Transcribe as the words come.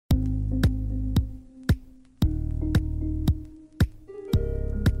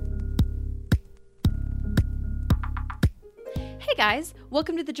Hey guys,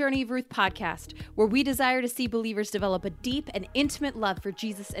 welcome to the Journey of Ruth podcast, where we desire to see believers develop a deep and intimate love for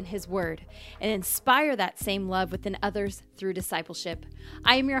Jesus and His Word, and inspire that same love within others through discipleship.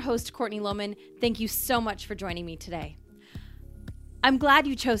 I am your host, Courtney Lohman. Thank you so much for joining me today. I'm glad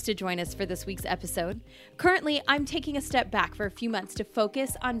you chose to join us for this week's episode. Currently, I'm taking a step back for a few months to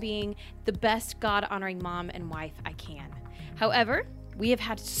focus on being the best God-honoring mom and wife I can. However, we have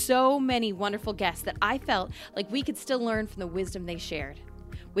had so many wonderful guests that I felt like we could still learn from the wisdom they shared.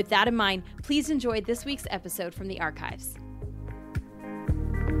 With that in mind, please enjoy this week's episode from the archives.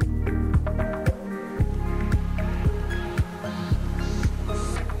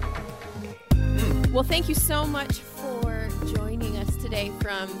 Well, thank you so much for joining us today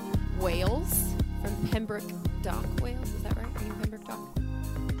from Wales, from Pembroke Dock, Wales. Is that right? Are you in Pembroke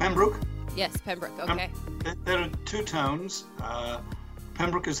Dock? Pembroke? Yes, Pembroke. Okay. There are two towns.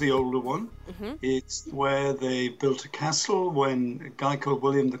 Pembroke is the older one. Mm-hmm. It's where they built a castle when a guy called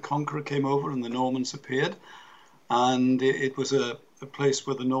William the Conqueror came over and the Normans appeared. And it was a place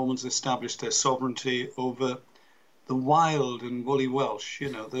where the Normans established their sovereignty over the wild and woolly Welsh,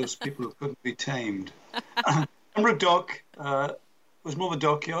 those people who couldn't be tamed. Pembroke Dock was more of a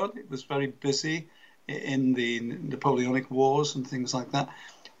dockyard. It was very busy in the Napoleonic Wars and things like that.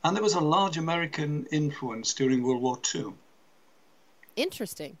 And there was a large American influence during World War II.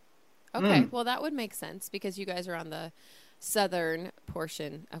 Interesting. Okay, well, that would make sense because you guys are on the southern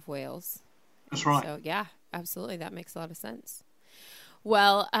portion of Wales. That's right. So, yeah, absolutely. That makes a lot of sense.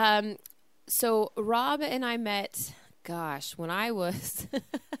 Well, so Rob and I met, when I was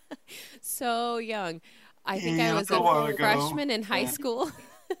so young. I think I was a freshman in high school.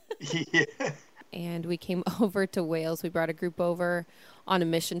 Yeah. And we came over to Wales. We brought a group over on a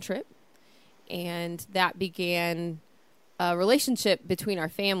mission trip. And that began a relationship between our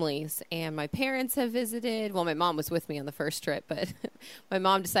families. And my parents have visited. Well, my mom was with me on the first trip, but my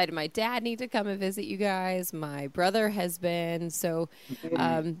mom decided my dad needed to come and visit you guys. My brother has been. So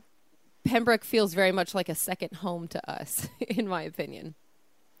Pembroke feels very much like a second home to us, in my opinion.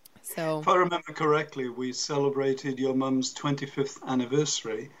 So, if I remember correctly, we celebrated your mum's 25th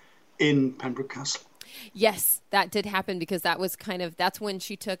anniversary in Pembroke Castle. Yes, that did happen because that's when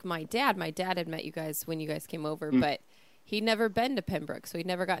she took my dad. My dad had met you guys when you guys came over, but he'd never been to Pembroke, so he'd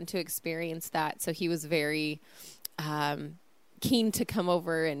never gotten to experience that. So he was very keen to come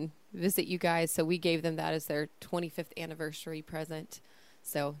over and visit you guys. So we gave them that as their 25th anniversary present.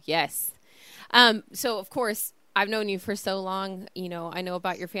 So, yes. So, of course, I've known you for so long. I know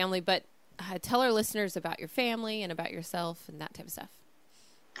about your family, but tell our listeners about your family and about yourself and that type of stuff.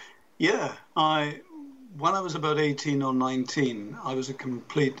 Yeah, when I was about 18 or 19, I was a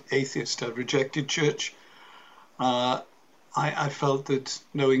complete atheist. I rejected church. I felt that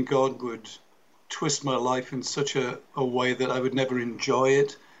knowing God would twist my life in such a way that I would never enjoy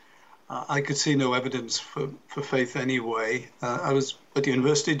it. I could see no evidence for faith anyway. I was at the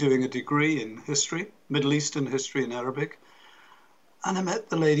university doing a degree in history, Middle Eastern history and Arabic. And I met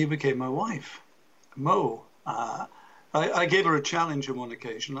the lady who became my wife, Mo. I gave her a challenge on one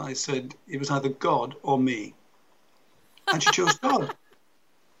occasion. I said it was either God or me. And she chose God.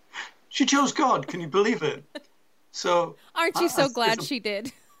 She chose God. Can you believe it? So aren't you so glad she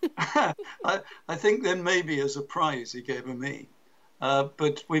did? I think then maybe as a prize he gave her me.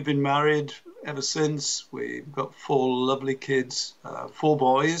 But we've been married ever since. We've got 4 lovely kids, 4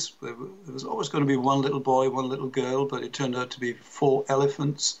 boys. There was always going to be 1 little boy, 1 little girl, but it turned out to be 4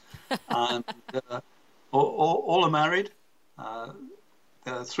 elephants. And all are married.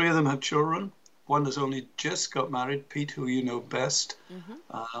 3 of them have children. 1 has only just got married, Pete, who you know best.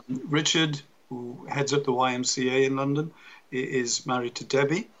 Mm-hmm. Richard, who heads up the YMCA in London, is married to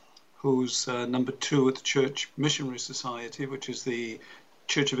Debbie, who's number 2 at the Church Missionary Society, which is the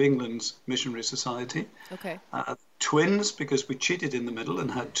Church of England's Missionary Society. Okay. Twins, because we cheated in the middle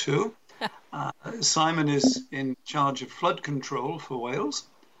and had 2. Simon is in charge of flood control for Wales,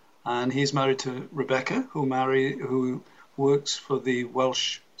 and he's married to Rebecca, who works for the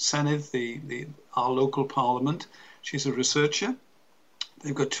Welsh Senedd, our local parliament. She's a researcher.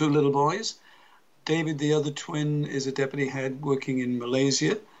 They've got 2 little boys. David, the other twin, is a deputy head working in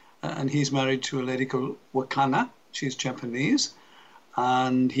Malaysia. And he's married to a lady called Wakana. She's Japanese.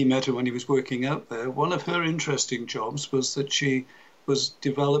 And he met her when he was working out there. One of her interesting jobs was that she was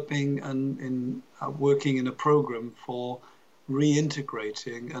developing and working in a program for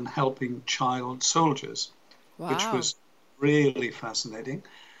reintegrating and helping child soldiers, which was really fascinating.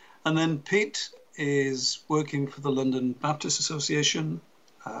 And then Pete is working for the London Baptist Association,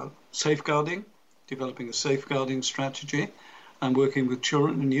 safeguarding, developing a safeguarding strategy and working with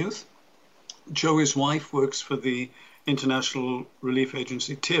children and youth. Joey's wife works for the international relief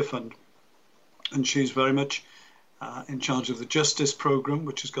agency Tear Fund. And she's very much in charge of the Justice Program,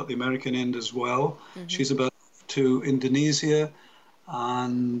 which has got the American end as well. Mm-hmm. She's about to Indonesia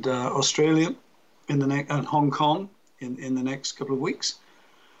and Australia and Hong Kong in the next couple of weeks.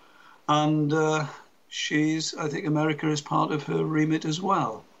 And I think America is part of her remit as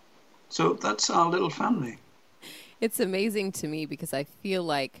well. So that's our little family. It's amazing to me because I feel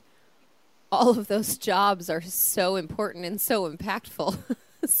like all of those jobs are so important and so impactful.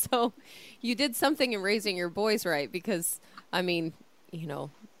 So you did something in raising your boys right, because, I mean, you know,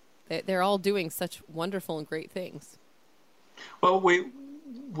 they're all doing such wonderful and great things. Well,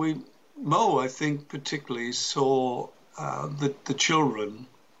 Mo, I think, particularly saw the children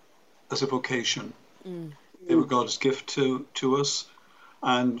as a vocation. Mm. They were God's gift to us,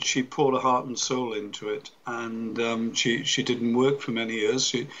 and she poured her heart and soul into it. And she didn't work for many years.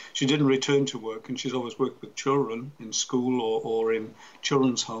 She didn't return to work, and she's always worked with children in school or in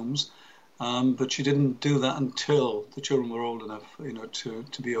children's homes. But she didn't do that until the children were old enough, you know,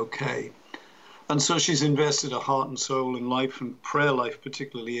 to be okay. And so she's invested her heart and soul and life and prayer life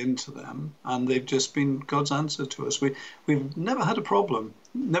particularly into them, and they've just been God's answer to us. We've never had a problem,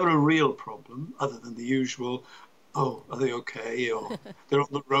 never a real problem, other than the usual, oh, are they okay? Or they're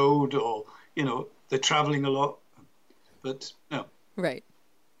on the road, or, you know, they're traveling a lot. But no. Right.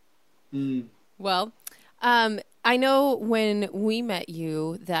 Mm. Well, I know when we met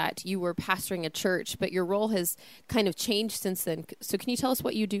you that you were pastoring a church, but your role has kind of changed since then. So can you tell us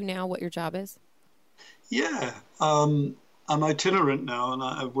what you do now, what your job is? Yeah, I'm itinerant now, and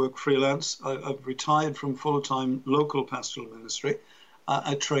I work freelance. I've retired from full-time local pastoral ministry.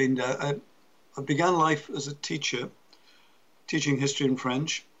 I began life as a teacher, teaching history and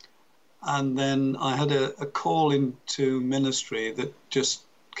French, and then I had a call into ministry that just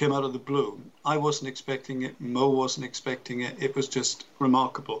came out of the blue. I wasn't expecting it. Mo wasn't expecting it. It was just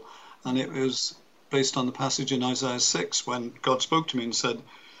remarkable, and it was based on the passage in Isaiah 6 when God spoke to me and said,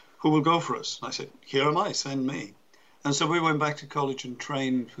 "Who will go for us?" And I said, "Here am I, send me." And so we went back to college and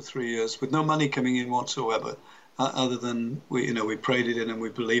trained for 3 years with no money coming in whatsoever, other than we prayed it in and we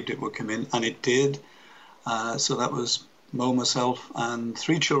believed it would come in, and it did. So that was Mo, myself, and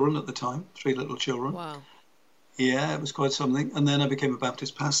 3 children at the time, 3 little children. Wow. Yeah, it was quite something. And then I became a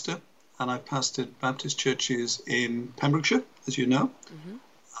Baptist pastor, and I pastored Baptist churches in Pembrokeshire, as you know.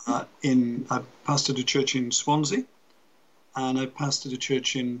 Mm-hmm. I pastored a church in Swansea, and I pastored a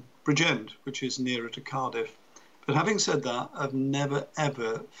church in Bridgend, which is nearer to Cardiff. But having said that, I've never,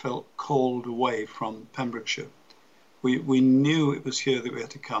 ever felt called away from Pembrokeshire. We knew it was here that we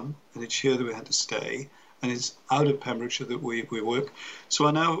had to come, and it's here that we had to stay, and it's out of Pembrokeshire that we work. So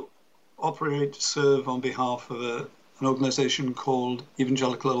I now serve on behalf of an organisation called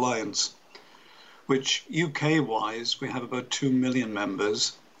Evangelical Alliance, which UK-wise, we have about 2 million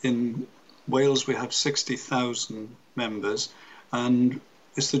members. In Wales, we have 60,000 members, and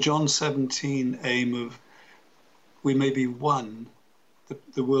it's the John 17 aim of we may be one,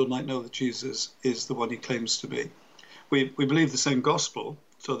 the world might know that Jesus is the one he claims to be. We believe the same gospel,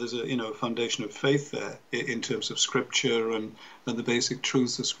 so there's a foundation of faith there in terms of Scripture and the basic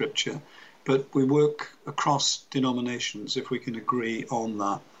truths of Scripture, but we work across denominations if we can agree on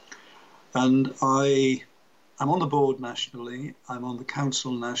that. And I'm on the board nationally, I'm on the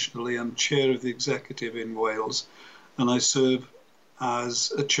council nationally, I'm chair of the executive in Wales, and I serve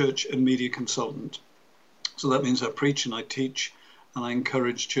as a church and media consultant. So that means I preach and I teach, and I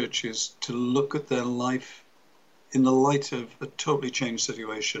encourage churches to look at their life in the light of a totally changed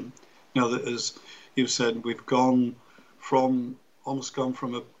situation. Now that, as you've said, we've almost gone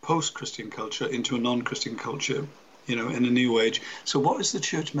from a post-Christian culture into a non-Christian culture, in a new age. So what is the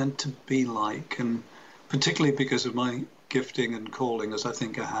church meant to be like? And particularly because of my gifting and calling, as I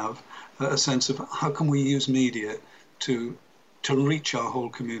think I have, a sense of how can we use media to reach our whole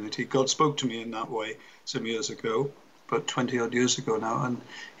community. God spoke to me in that way some years ago, about 20 odd years ago now, and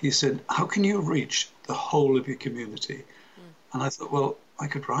he said, how can you reach the whole of your community? And I thought, well, I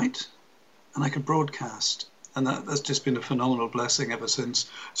could write and I could broadcast, and that's just been a phenomenal blessing ever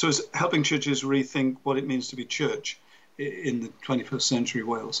since. So it's helping churches rethink what it means to be church in the 21st century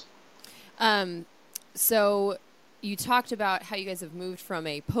Wales. So you talked about how you guys have moved from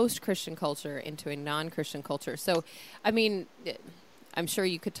a post-Christian culture into a non-Christian culture. So, I mean, I'm sure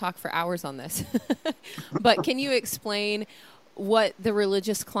you could talk for hours on this, but can you explain what the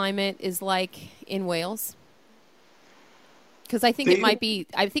religious climate is like in Wales? Because I think it might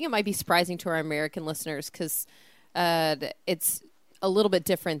be surprising to our American listeners because it's a little bit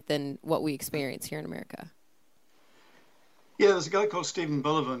different than what we experience here in America. Yeah, there's a guy called Stephen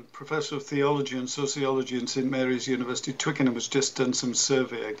Bullivant, professor of theology and sociology in St Mary's University, Twickenham, has just done some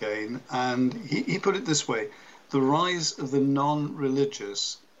survey again, and he put it this way: the rise of the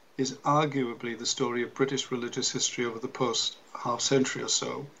non-religious is arguably the story of British religious history over the past half century or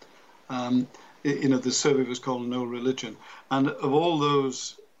so. The survey was called No Religion, and of all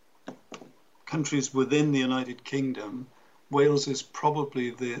those countries within the United Kingdom, Wales is probably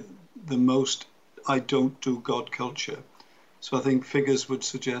the most I don't do God culture. So I think figures would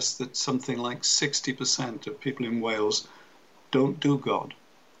suggest that something like 60% of people in Wales don't do God.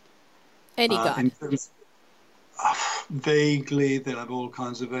 Any God. Vaguely, they'll have all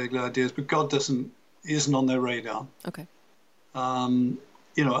kinds of vague ideas, but God isn't on their radar. Okay. You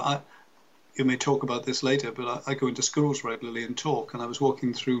may talk about this later, but I go into schools regularly and talk, and I was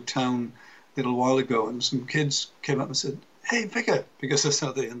walking through town a little while ago, and some kids came up and said, "Hey, vicar," because that's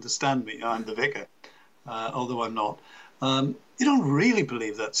how they understand me. I'm the vicar, although I'm not. You don't really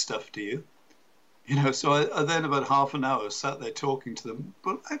believe that stuff, do you? So I then about half an hour sat there talking to them.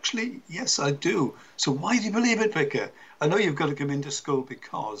 Well, actually, yes, I do. So why do you believe it, vicar? I know you've got to come into school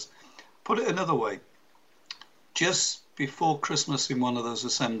because, put it another way, just before Christmas in one of those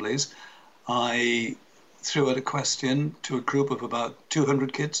assemblies, I threw out a question to a group of about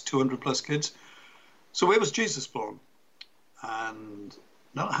 200 plus kids. So where was Jesus born? And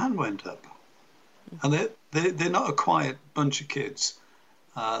not a hand went up. And they're not a quiet bunch of kids.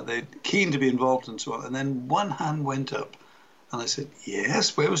 They're keen to be involved and so on. And then one hand went up. And I said,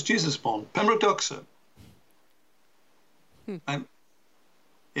 yes, where was Jesus born? Pembroke Dock, sir.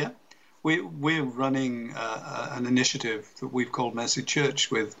 Yeah. We're running an initiative that we've called Messy Church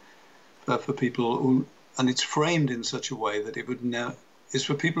for people who, and it's framed in such a way that it's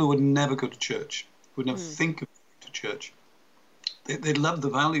for people who would never go to church, would never think of going to church. They love the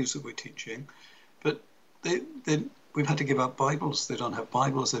values that we're teaching, but we've had to give up Bibles. They don't have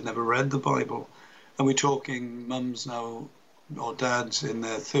Bibles. They've never read the Bible. And we're talking mums now or dads in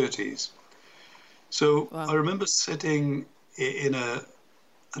their 30s. So wow. I remember sitting in a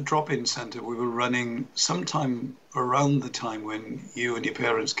drop-in centre we were running sometime around the time when you and your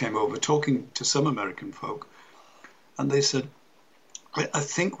parents came over, talking to some American folk. And they said, I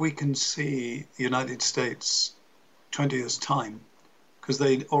think we can see the United States 20 years' time, because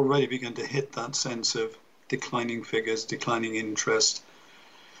they'd already begun to hit that sense of declining figures, declining interest.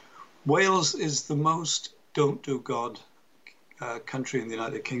 Wales is the most don't do God country in the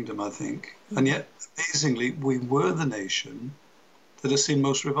United Kingdom, I think. And yet, amazingly, we were the nation that has seen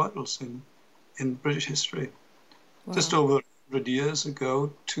most revivals in British history. Wow. Just over 100 years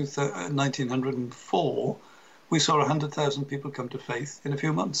ago, 1904, we saw 100,000 people come to faith in a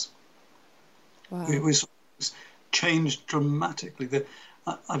few months. Wow. We changed dramatically.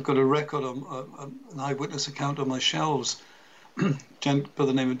 I've got a record on an eyewitness account on my shelves, by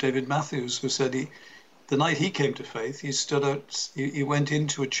the name of David Matthews, who said the night he came to faith, he went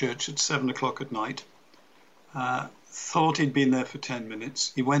into a church at 7 o'clock at night, thought he'd been there for 10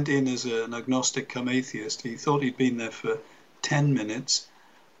 minutes. He went in as an agnostic come atheist. He thought he'd been there for 10 minutes.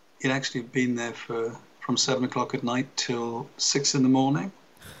 He'd actually been there from 7 o'clock at night till 6 in the morning.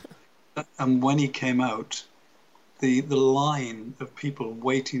 And when he came out, the line of people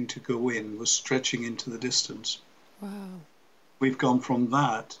waiting to go in was stretching into the distance. Wow. We've gone from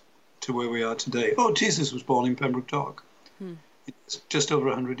that to where we are today. Oh, Jesus was born in Pembroke Dock. It's just over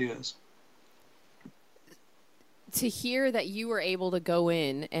 100 years. To hear that you were able to go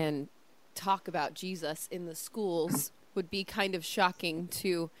in and talk about Jesus in the schools would be kind of shocking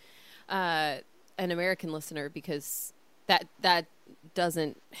to an American listener, because that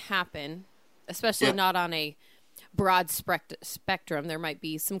doesn't happen, especially not on a broad spectrum. There might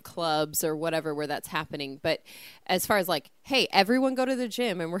be some clubs or whatever where that's happening. But as far as like, hey, everyone go to the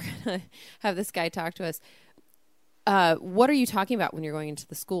gym and we're going to have this guy talk to us. What are you talking about when you're going into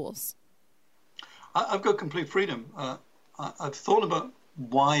the schools? I've got complete freedom. I've thought about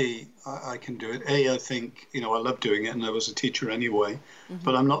why I can do it. I think, I love doing it, and I was a teacher anyway,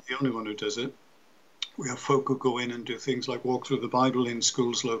 but I'm not the only one who does it. We have folk who go in and do things like walk through the Bible in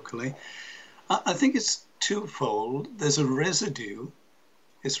schools locally. I think it's twofold. There's a residue.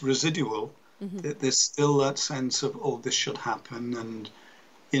 It's residual. There's still that sense of, oh, this should happen. And,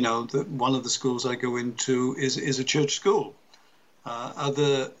 that one of the schools I go into is a church school.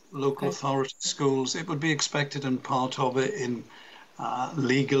 Other local authority schools, it would be expected and part of it.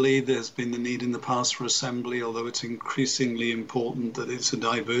 Legally, there's been the need in the past for assembly, although it's increasingly important that it's a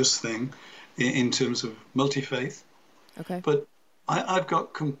diverse thing in terms of multi-faith. Okay. But I've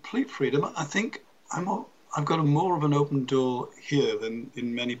got complete freedom. I think I've got more of an open door here than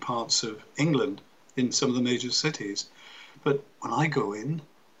in many parts of England, in some of the major cities. But when I go in,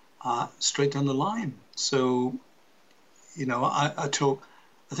 straight down the line. So, I talk.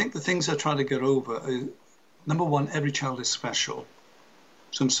 I think the things I try to get over are, number one, every child is special.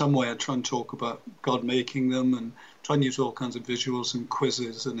 So in some way I try and talk about God making them and try and use all kinds of visuals and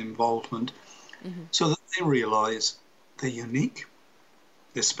quizzes and involvement so that they realize they're unique,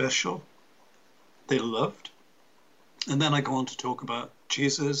 they're special, they're loved. And then I go on to talk about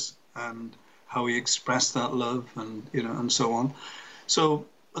Jesus and how he expressed that love and so on. So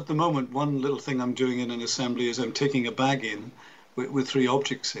at the moment, one little thing I'm doing in an assembly is I'm taking a bag in with 3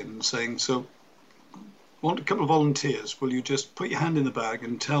 objects in and saying, so want a couple of volunteers, will you just put your hand in the bag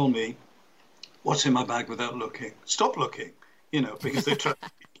and tell me what's in my bag without looking? Stop looking, because they try to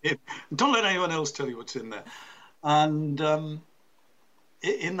get in. Don't let anyone else tell you what's in there. And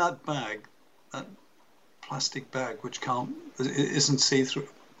in that bag, that plastic bag, which isn't see-through,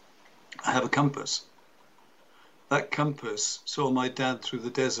 I have a compass. That compass saw my dad through the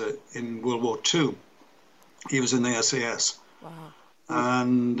desert in World War II. He was in the SAS. Wow.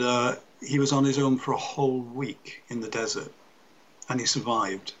 And he was on his own for a whole week in the desert, and he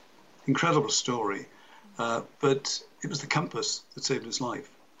survived. Incredible story. But it was the compass that saved his life.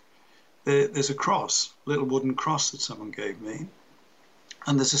 There's a cross, a little wooden cross that someone gave me,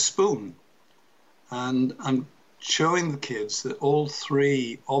 and there's a spoon. And I'm showing the kids that all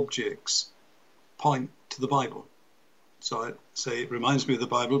 3 objects point to the Bible. So I say it reminds me of the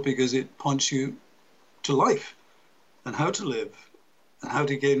Bible because it points you to life and how to live and how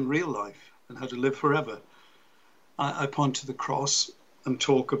to gain real life and how to live forever. I point to the cross and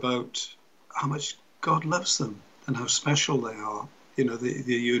talk about how much God loves them and how special they are.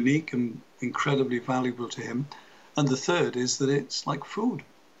 They're unique and incredibly valuable to him. And the third is that it's like food.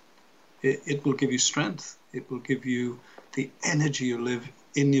 It will give you strength. It will give you the energy you live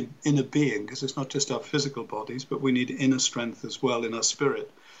in your inner being, because it's not just our physical bodies, but we need inner strength as well in our spirit.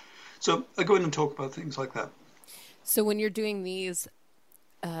 So I go in and talk about things like that. So when you're doing these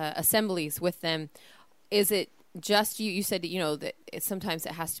assemblies with them, is it just you said, that sometimes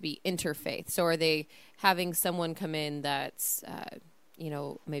it has to be interfaith. So are they having someone come in that's,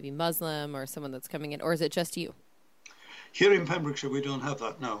 maybe Muslim or someone that's coming in, or is it just you? Here in Pembrokeshire, we don't have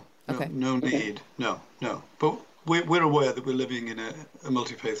that, no. Okay. No need, no. But we're aware that we're living in a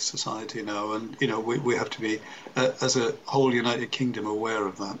multi-faith society now, and, we have to be, as a whole United Kingdom, aware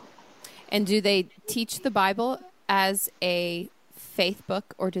of that. And do they teach the Bible as a faith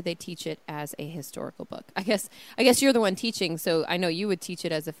book, or do they teach it as a historical book? I guess you're the one teaching, so I know you would teach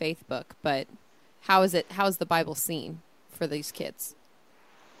it as a faith book, but how is the Bible seen for these kids?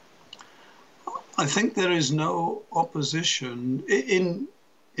 I think there is no opposition in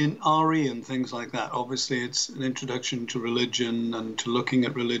RE and things like that. Obviously, it's an introduction to religion and to looking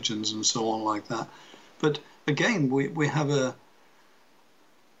at religions and so on like that. But again, we have an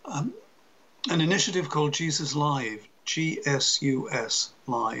initiative called Jesus Live, GSUS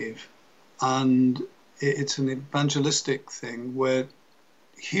Live, and it's an evangelistic thing where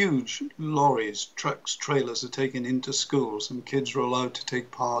huge lorries, trucks, trailers are taken into schools, and kids are allowed to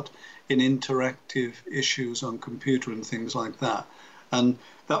take part in interactive issues on computer and things like that. And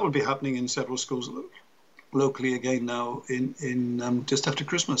that will be happening in several schools locally again now in just after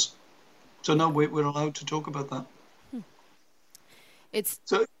Christmas. So no, we're allowed to talk about that. It's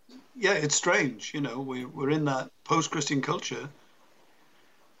strange, we're in that post-Christian culture.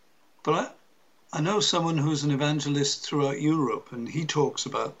 But I know someone who's an evangelist throughout Europe, and he talks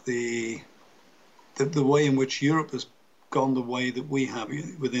about the way in which Europe has gone the way that we have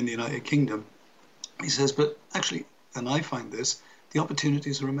within the United Kingdom. He says, but actually, and I find this, the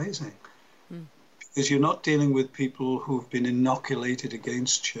opportunities are amazing. Because you're not dealing with people who've been inoculated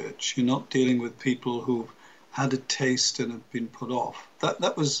against church. You're not dealing with people who've had a taste and have been put off.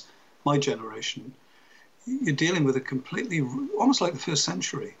 That was my generation. You're dealing with a completely, almost like the first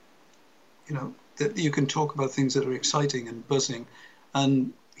century, that you can talk about things that are exciting and buzzing.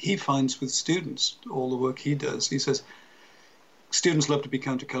 And he finds with students, all the work he does, he says, students love to be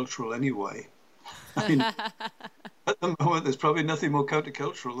countercultural anyway. I mean, at the moment, there's probably nothing more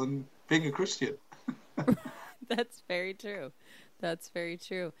countercultural than being a Christian. That's very true. That's very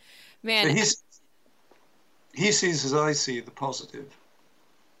true. Man. So he sees, as I see, the positive.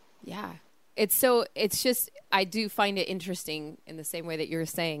 Yeah. It's just, I do find it interesting in the same way that you're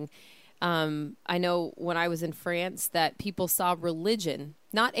saying. I know when I was in France that people saw religion,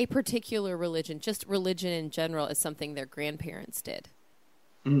 not a particular religion, just religion in general, as something their grandparents did.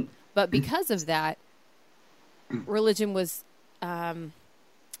 But because of that, religion was, it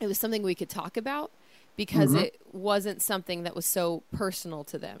was something we could talk about because it wasn't something that was so personal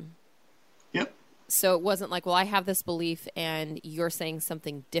to them. Yep. So it wasn't like, well, I have this belief and you're saying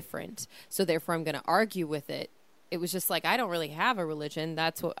something different, so therefore I'm going to argue with it. It was just like, I don't really have a religion.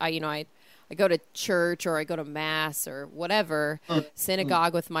 That's what I go to church or I go to mass or whatever,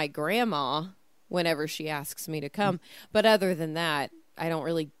 synagogue with my grandma whenever she asks me to come. But other than that, I don't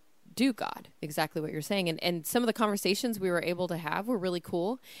really do God, exactly what you're saying. And some of the conversations we were able to have were really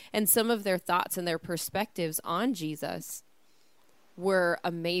cool. And some of their thoughts and their perspectives on Jesus were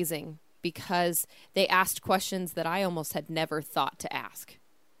amazing because they asked questions that I almost had never thought to ask.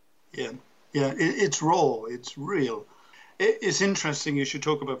 Yeah, it's raw, it's real. It's interesting you should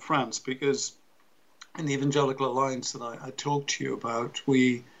talk about France, because in the Evangelical Alliance that I talked to you about,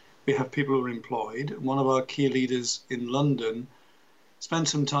 we have people who are employed. One of our key leaders in London spent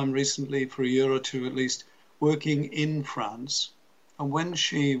some time recently, for a year or two at least, working in France. And when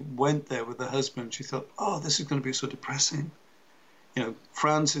she went there with her husband, she thought, oh, this is going to be so depressing. You know,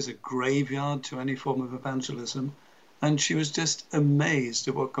 France is a graveyard to any form of evangelism. And she was just amazed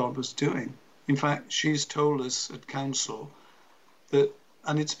at what God was doing. In fact, she's told us at council that,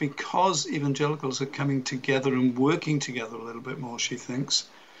 and it's because evangelicals are coming together and working together a little bit more, she thinks.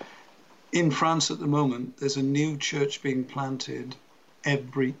 In France at the moment, there's a new church being planted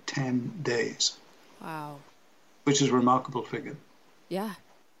every 10 days. Wow. Which is a remarkable figure. Yeah.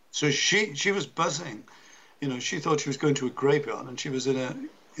 So she was buzzing. You know, she thought she was going to a graveyard, and she was in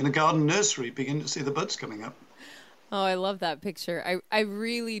a garden nursery beginning to see the buds coming up. Oh, I love that picture. I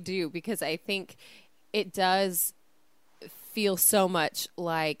really do, because I think it does feel so much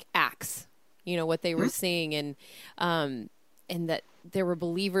like Acts, you know, what they were seeing, and that there were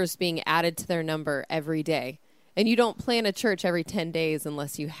believers being added to their number every day. And you don't plant a church every 10 days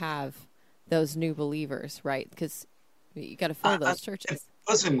unless you have those new believers, right? Because you got to fill those churches.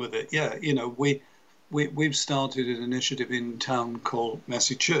 Buzzing with it, yeah. You know, we've started an initiative in town called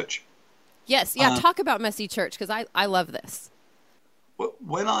Messy Church. Yes, yeah. Talk about Messy Church, because I love this.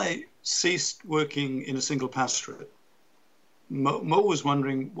 When I ceased working in a single pastorate, Mo was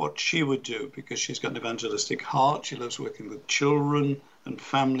wondering what she would do, because she's got an evangelistic heart. She loves working with children and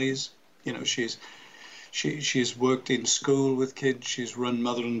families. You know, she's worked in school with kids. She's run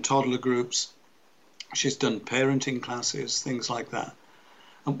mother and toddler groups. She's done parenting classes, things like that.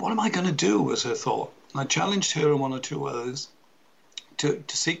 And what am I going to do, was her thought. And I challenged her and one or two others to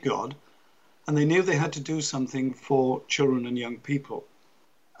seek God. And they knew they had to do something for children and young people.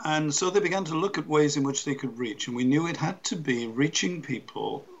 And so they began to look at ways in which they could reach. And we knew it had to be reaching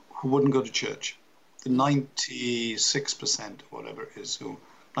people who wouldn't go to church. The 96% or whatever it is,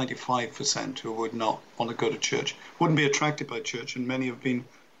 95% who would not want to go to church, wouldn't be attracted by church, and many have been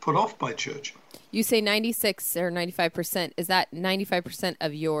put off by church. You say 96 or 95%. Is that 95%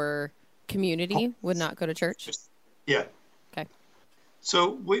 of your community would not go to church? Yeah. Okay.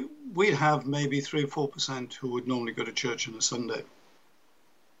 So we'd have maybe 3 or 4% who would normally go to church on a Sunday.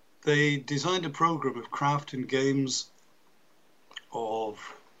 They designed a program of craft and games, of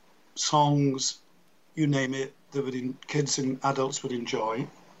songs, you name it, that kids and adults would enjoy.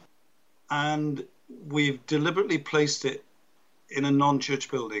 And we've deliberately placed it in a non-church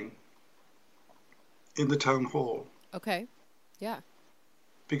building in the town hall. Okay. Yeah.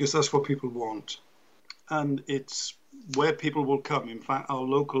 Because that's what people want. And it's where people will come. In fact, our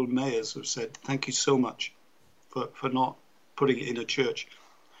local mayors have said, thank you so much for not putting it in a church,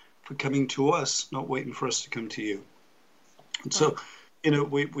 for coming to us, not waiting for us to come to you. And so, you know,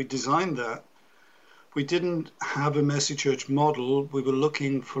 we designed that. We didn't have a Messy Church model. We were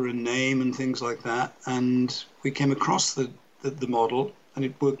looking for a name and things like that. And we came across the model, and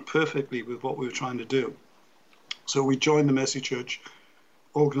it worked perfectly with what we were trying to do. So we joined the Messy Church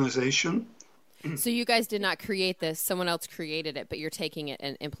organization. So you guys did not create this. Someone else created it, but you're taking it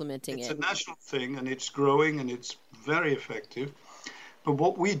and implementing it. It's a national thing, and it's growing, and it's very effective. But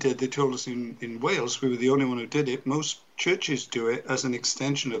what we did, they told us in Wales, we were the only one who did it. Most churches do it as an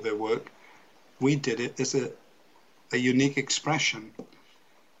extension of their work. We did it as a unique expression.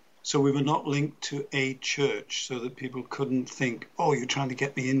 So we were not linked to a church, so that people couldn't think, oh, you're trying to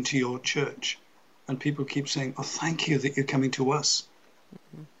get me into your church. And people keep saying, oh, thank you that you're coming to us.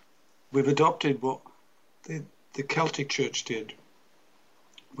 Mm-hmm. We've adopted what the Celtic Church did.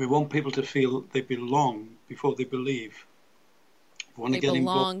 We want people to feel they belong before they believe. They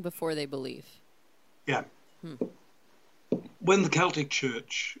belong before they believe. Yeah. When the Celtic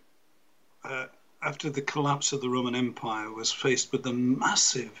Church, after the collapse of the Roman Empire, was faced with a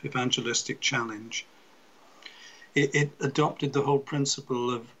massive evangelistic challenge, it adopted the whole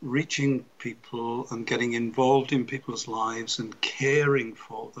principle of reaching people and getting involved in people's lives and caring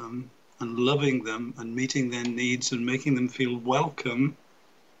for them and loving them and meeting their needs and making them feel welcome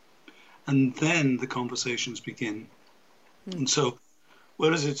and then the conversations begin. And so,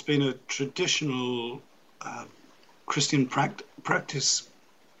 whereas it's been a traditional Christian practice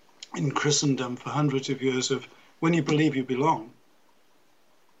in Christendom for hundreds of years of when you believe you belong,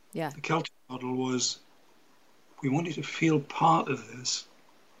 Yeah. the Celtic model was, we want you to feel part of this.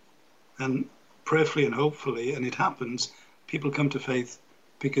 And prayerfully and hopefully, and it happens, people come to faith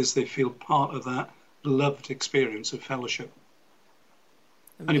because they feel part of that loved experience of fellowship.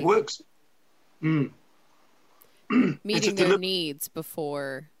 Amazing. And it works. Meeting their needs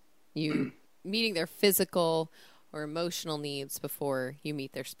before you, meeting their physical or emotional needs before you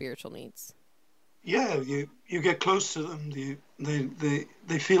meet their spiritual needs. Yeah, you get close to them.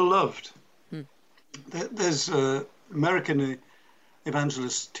 They feel loved. There's an American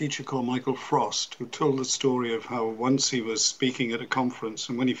evangelist teacher called Michael Frost who told the story of how once he was speaking at a conference,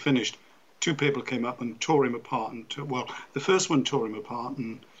 and when he finished, two people came up and tore him apart. The first one tore him apart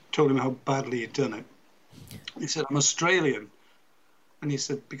and told him how badly he'd done it. He said, "I'm Australian." And he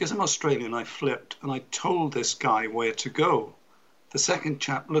said, "Because I'm Australian, I flipped and I told this guy where to go." The second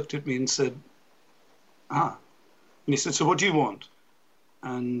chap looked at me and said, "Ah." And he said, "So what do you want?"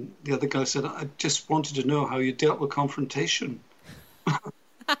 And the other guy said, "I just wanted to know how you dealt with confrontation."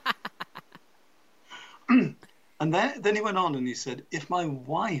 And then he went on and he said, "If my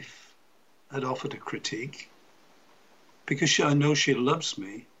wife had offered a critique, because I know she loves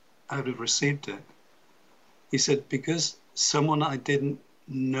me, I would have received it." He said, "Because someone I didn't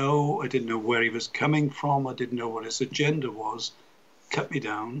know where he was coming from, I didn't know what his agenda was, cut me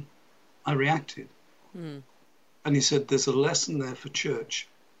down, I reacted." And he said, there's a lesson there for church,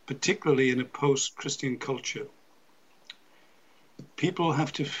 particularly in a post-Christian culture. People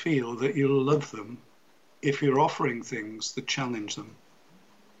have to feel that you love them if you're offering things that challenge them.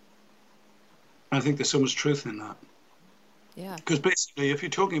 And I think there's so much truth in that. Yeah. Because basically, if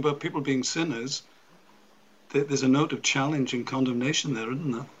you're talking about people being sinners, there's a note of challenge and condemnation there,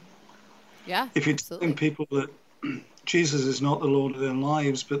 isn't there? Yeah, if you're absolutely. telling people that Jesus is not the Lord of their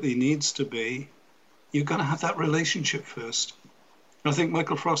lives, but he needs to be, you've got to have that relationship first. And I think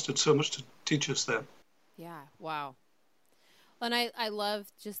Michael Frost had so much to teach us there. Yeah, wow. And I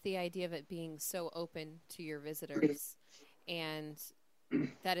love just the idea of it being so open to your visitors and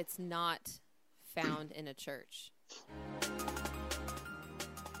that it's not found in a church.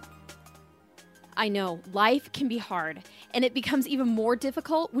 I know, life can be hard, and it becomes even more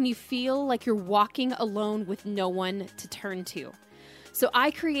difficult when you feel like you're walking alone with no one to turn to. So I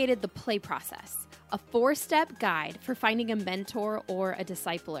created the Play Process, a 4-step guide for finding a mentor or a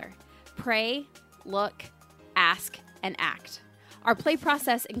discipler. Pray, look, ask, and act. Our Play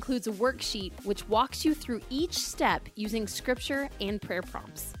Process includes a worksheet which walks you through each step using scripture and prayer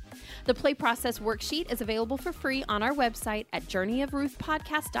prompts. The Play Process worksheet is available for free on our website at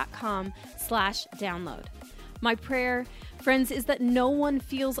journeyofruthpodcast.com/download. My prayer, friends, is that no one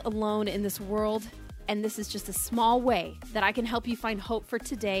feels alone in this world, and this is just a small way that I can help you find hope for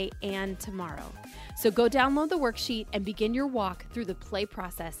today and tomorrow. So go download the worksheet and begin your walk through the Play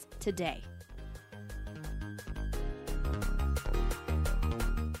Process today.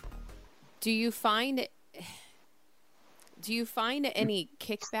 Do you find any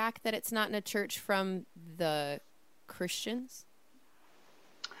kickback that it's not in a church from the Christians?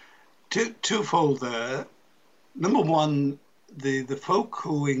 Twofold there. Number one, the folk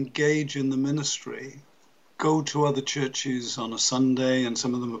who engage in the ministry go to other churches on a Sunday, and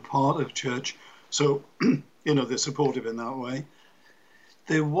some of them are part of church. So, they're supportive in that way.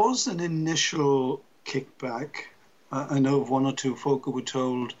 There was an initial kickback. I know of one or two folk who were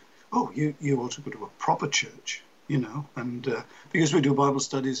told, "Oh, you ought to go to a proper church," and because we do Bible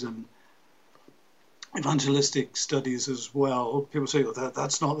studies and evangelistic studies as well, people say, "Oh,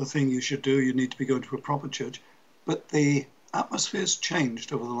 that's not the thing you should do. You need to be going to a proper church." But the atmosphere's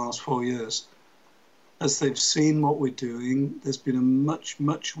changed over the last 4 years. As they've seen what we're doing, there's been a much,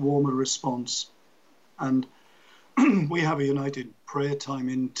 much warmer response. And we have a united prayer time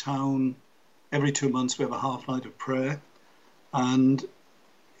in town. Every 2 months we have a half night of prayer. And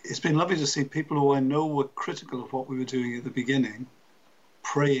it's been lovely to see people who I know were critical of what we were doing at the beginning,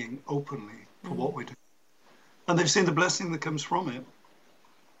 praying openly for what we're doing. And they've seen the blessing that comes from it.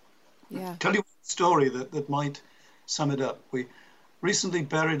 Yeah. Tell you a story that might sum it up. We recently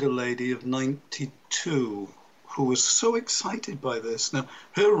buried a lady of 92 who was so excited by this. Now,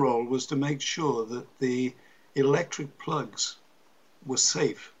 her role was to make sure that the electric plugs were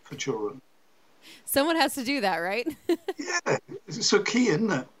safe for children. Someone has to do that, right? Yeah, it's so key,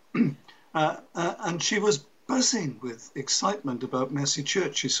 isn't it? And she was buzzing with excitement about Mercy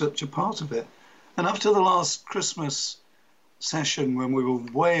Church. She's such a part of it. And after the last Christmas session when we were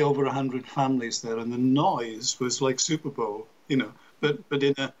way over 100 families there, and the noise was like Super Bowl, but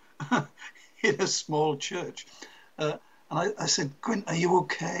in a in a small church. And I said, Gwyn, are you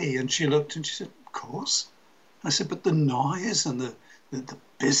okay? And she looked and she said, of course. I said, but the noise and the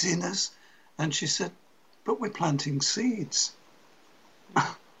busyness. And she said, but we're planting seeds.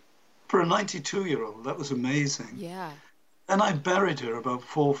 For a 92-year-old, that was amazing. Yeah. And I buried her about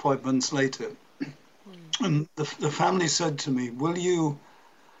 4 or 5 months later. And the family said to me, will you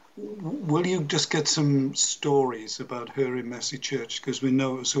just get some stories about her in Mercy Church? Because we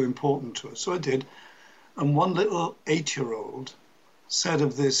know it was so important to us. So I did. And one little 8-year-old said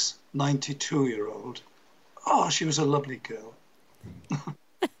of this 92-year-old, oh, she was a lovely girl.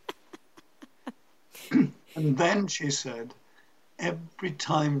 And then she said, every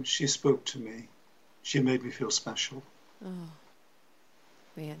time she spoke to me, she made me feel special. Oh,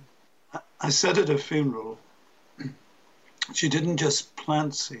 man. I said at her funeral, she didn't just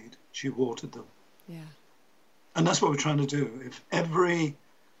plant seed, she watered them. Yeah. And that's what we're trying to do. If every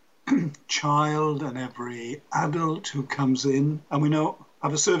child and every adult who comes in, and we know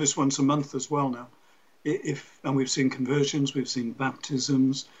have a service once a month as well now, and we've seen conversions, we've seen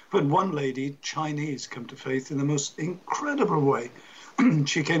baptisms. But one lady, Chinese, come to faith in the most incredible way.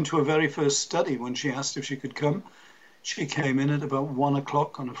 She came to her very first study when she asked if she could come. She came in at about 1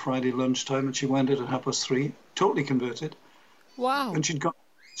 o'clock on a Friday lunchtime, and she went at 3:30, totally converted. Wow. And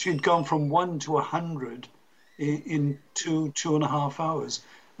she'd gone from 1 to 100 in 2.5 hours.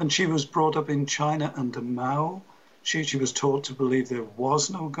 And she was brought up in China under Mao. She was taught to believe there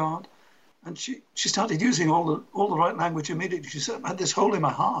was no God. And she started using all the right language immediately. She said, I had this hole in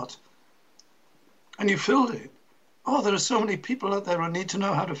my heart. And you filled it. Oh, there are so many people out there who need to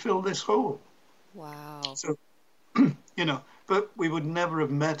know how to fill this hole. Wow. So, but we would never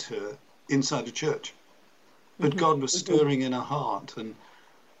have met her inside a church. But God was stirring in her heart. And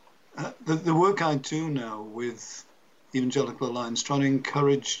the work I do now with Evangelical Alliance, trying to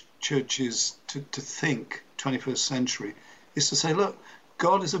encourage churches to think 21st century, is to say, look,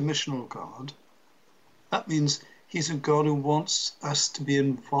 God is a missional God. That means he's a God who wants us to be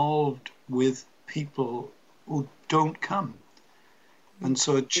involved with people who don't come. And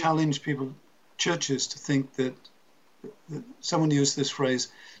so I challenge churches to think that someone used this phrase,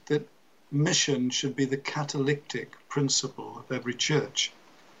 that mission should be the catalytic principle of every church.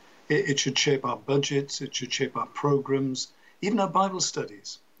 It should shape our budgets, it should shape our programs, even our Bible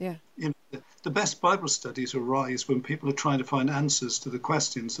studies. Yeah. The best Bible studies arise when people are trying to find answers to the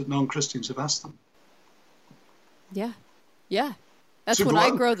questions that non-Christians have asked them. Yeah. Yeah. That's when I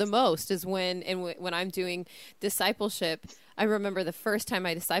grow the most, is when I'm doing discipleship. I remember the first time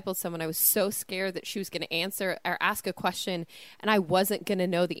I discipled someone, I was so scared that she was going to answer or ask a question and I wasn't going to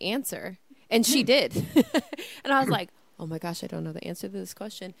know the answer. And she did. And I was like, oh my gosh, I don't know the answer to this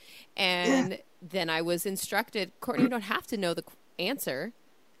question. And then I was instructed, Courtney, you don't have to know the answer,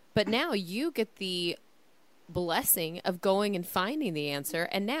 but now you get the blessing of going and finding the answer.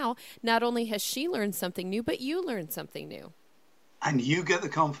 And now not only has she learned something new, but you learned something new. And you get the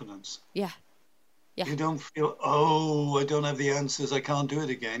confidence. Yeah. Yeah. You don't feel, oh, I don't have the answers, I can't do it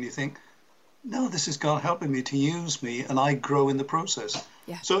again. You think, no, this is God helping me to use me, and I grow in the process.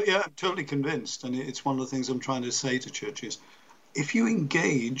 Yeah. So, yeah, I'm totally convinced. And it's one of the things I'm trying to say to churches. If you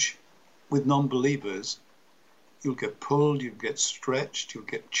engage with non-believers, you'll get pulled, you'll get stretched, you'll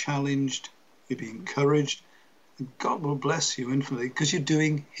get challenged, you'll be encouraged. And God will bless you infinitely because you're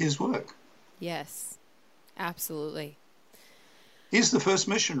doing his work. Yes, absolutely. He's the first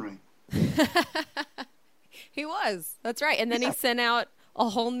missionary. He was. That's right. And then he sent out a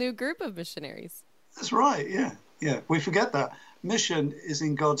whole new group of missionaries. That's right. Yeah. Yeah. We forget that. Mission is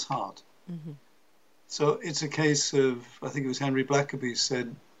in God's heart. Mm-hmm. So it's a case of, I think it was Henry Blackaby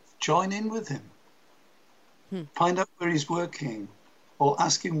said, join in with him. Find out where he's working, or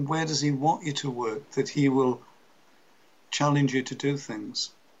ask him where does he want you to work, that he will challenge you to do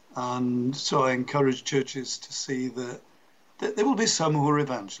things. And so I encourage churches to see that there will be some who are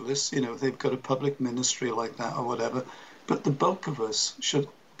evangelists, they've got a public ministry like that or whatever, but the bulk of us should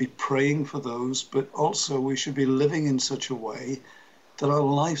be praying for those, but also we should be living in such a way that our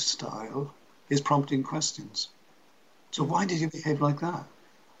lifestyle is prompting questions. So why did you behave like that?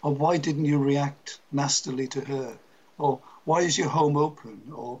 Or why didn't you react nastily to her? Or why is your home open?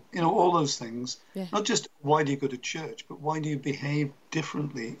 Or, all those things. Yeah. Not just why do you go to church, but why do you behave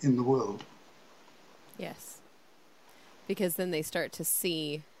differently in the world? Yes. Because then they start to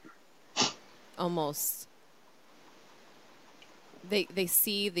see almost, they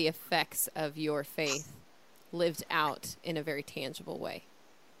see the effects of your faith lived out in a very tangible way.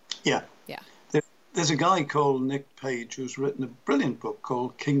 Yeah. Yeah. there's a guy called Nick Page who's written a brilliant book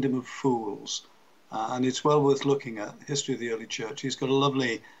called Kingdom of Fools, and it's well worth looking at, history of the early church. He's got a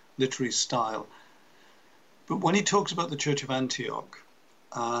lovely literary style. But when he talks about the Church of Antioch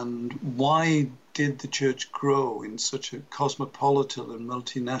and why did the church grow in such a cosmopolitan and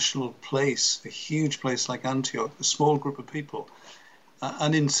multinational place, a huge place like Antioch, a small group of people,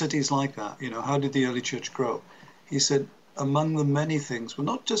 and in cities like that, how did the early church grow? He said, among the many things were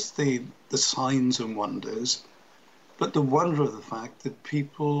not just the signs and wonders, but the wonder of the fact that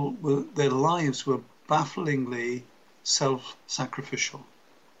their lives were bafflingly self-sacrificial.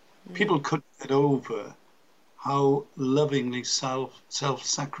 People couldn't get over how lovingly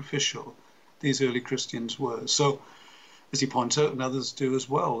self-sacrificial these early Christians were. So, as he points out, and others do as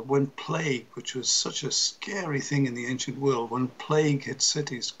well, when plague, which was such a scary thing in the ancient world, when plague hit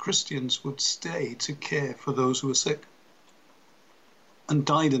cities, Christians would stay to care for those who were sick and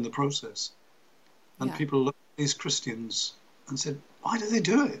died in the process. And people looked at these Christians and said, why do they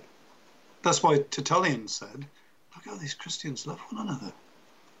do it? That's why Tertullian said, look how these Christians love one another.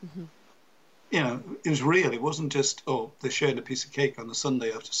 Mm-hmm. It was real. It wasn't just, they shared a piece of cake on the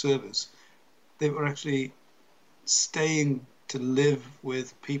Sunday after service. They were actually staying to live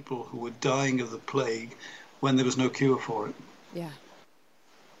with people who were dying of the plague when there was no cure for it. Yeah.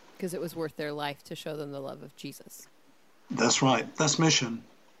 Because it was worth their life to show them the love of Jesus. That's right. That's mission.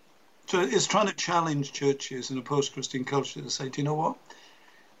 So it's trying to challenge churches in a post-Christian culture to say, do you know what?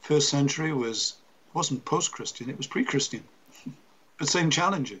 First century wasn't post-Christian, it was pre-Christian. The same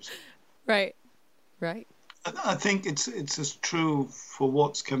challenges. Right. I think it's as true for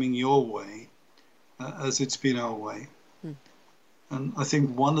what's coming your way as it's been our way. And I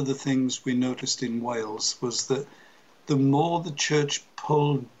think one of the things we noticed in Wales was that the more the church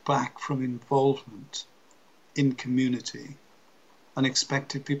pulled back from involvement in community and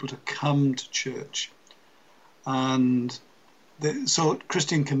expected people to come to church, and so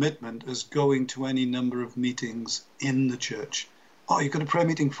Christian commitment as going to any number of meetings in the church. You've got a prayer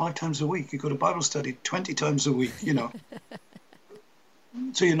meeting 5 times a week. You've got a Bible study 20 times a week,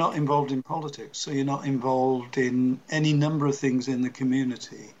 So you're not involved in politics. So you're not involved in any number of things in the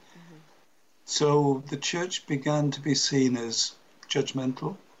community. Mm-hmm. So the church began to be seen as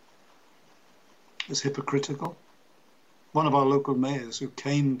judgmental, as hypocritical. One of our local mayors who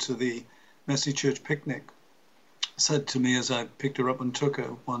came to the Messy Church picnic said to me as I picked her up and took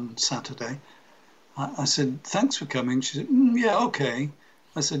her one Saturday, I said, thanks for coming. She said, yeah, okay.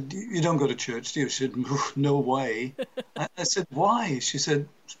 I said, you don't go to church, do you? She said, no way. I said, why? She said,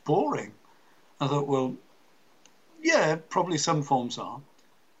 it's boring. I thought, well, yeah, probably some forms are.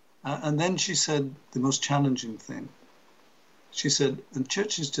 And then she said the most challenging thing. She said, and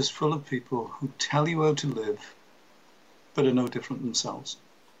church is just full of people who tell you how to live, but are no different themselves.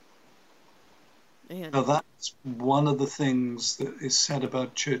 Man. Now, that's one of the things that is said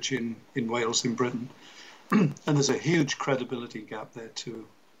about church in Wales, in Britain. And there's a huge credibility gap there to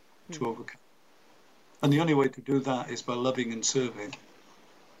overcome. And the only way to do that is by loving and serving.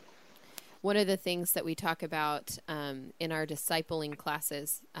 One of the things that we talk about in our discipling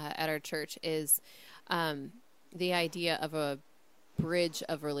classes at our church is the idea of a bridge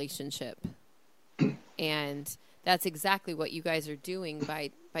of relationship. And that's exactly what you guys are doing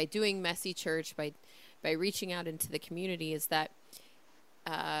by doing Messy Church, by reaching out into the community, is that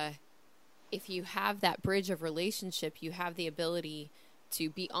if you have that bridge of relationship, you have the ability to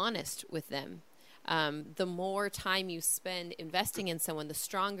be honest with them. The more time you spend investing in someone, the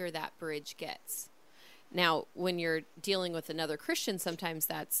stronger that bridge gets. Now, when you're dealing with another Christian, sometimes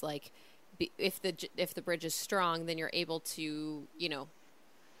that's like, if the bridge is strong, then you're able to,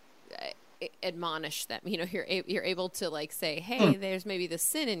 admonish them. You're able to like say, hey, there's maybe the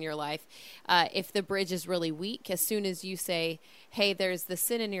sin in your life. If the bridge is really weak, as soon as you say, hey, there's the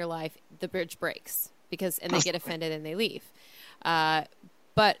sin in your life, the bridge breaks and they get offended and they leave.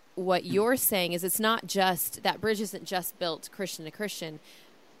 But what you're saying is it's not just, that bridge isn't just built Christian to Christian.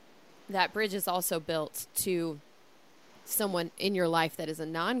 That bridge is also built to someone in your life that is a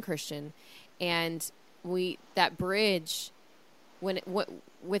non-Christian. And that bridge,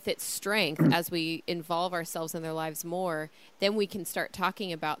 with its strength, as we involve ourselves in their lives more, then we can start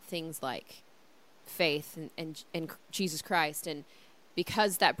talking about things like faith and Jesus Christ. And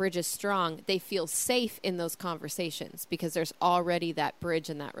because that bridge is strong, they feel safe in those conversations because there's already that bridge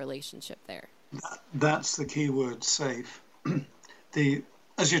and that relationship there. That's the key word, safe.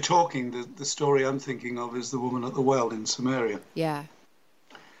 As you're talking, the story I'm thinking of is the woman at the well in Samaria. Yeah.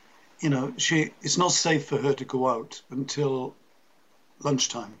 It's not safe for her to go out until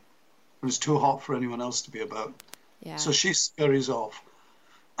lunchtime. It was too hot for anyone else to be about. Yeah. So she scurries off.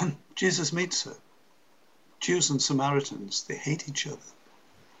 And Jesus meets her. Jews and Samaritans, they hate each other.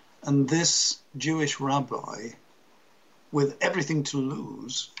 And this Jewish rabbi, with everything to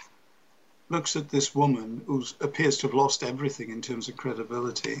lose, looks at this woman who appears to have lost everything in terms of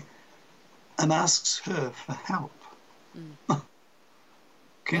credibility and asks her for help.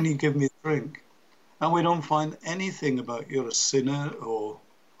 Can you give me a drink? And we don't find anything about you're a sinner or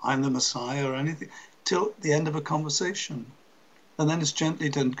I'm the Messiah or anything till the end of a conversation. And then it's gently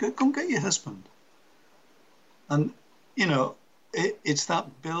done, go and get your husband. And, you know, it's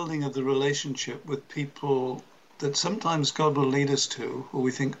that building of the relationship with people that sometimes God will lead us to, where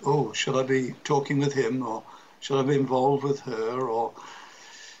we think, oh, should I be talking with him, or should I be involved with her? Or,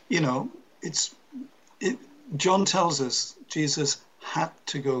 you know, John tells us Jesus had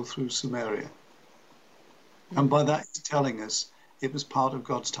to go through Samaria. And by that, he's telling us it was part of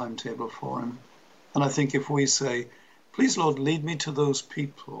God's timetable for him. And I think if we say, please, Lord, lead me to those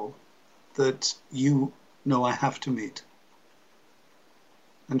people that you know I have to meet,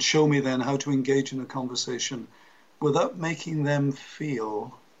 and show me then how to engage in a conversation without making them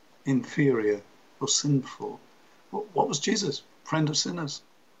feel inferior or sinful. What was Jesus? Friend of sinners.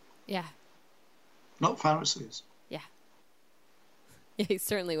 Yeah. Not Pharisees. Yeah. Yeah, he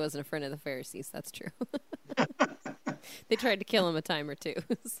certainly wasn't a friend of the Pharisees. That's true. They tried to kill him a time or two.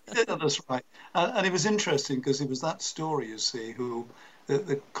 Yeah, that's right. And it was interesting because it was that story, you see,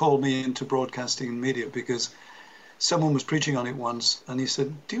 that called me into broadcasting and media, because someone was preaching on it once, and he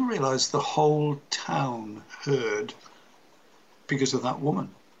said, do you realize the whole town heard because of that woman?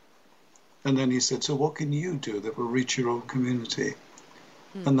 And then he said, so what can you do that will reach your own community?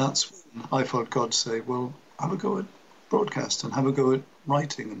 And that's when I felt God say, well, have a go at broadcast and have a go at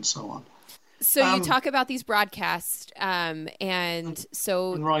writing and so on. So you talk about these broadcasts and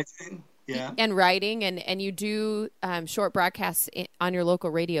writing, yeah. And writing, and you do short broadcasts on your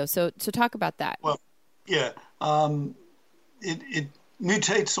local radio. So talk about that. Well, yeah. It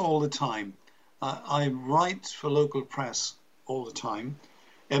mutates all the time. I write for local press all the time,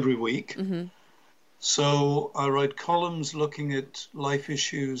 every week. Mm-hmm. So I write columns looking at life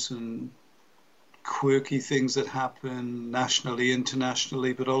issues and quirky things that happen nationally,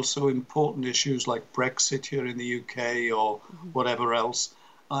 internationally, but also important issues like Brexit here in the UK or whatever else.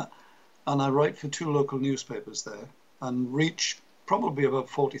 And I write for 2 local newspapers there and reach probably about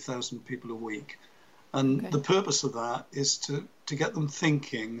 40,000 people a week. And the purpose of that is to get them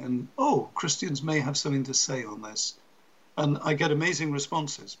thinking and, Christians may have something to say on this. And I get amazing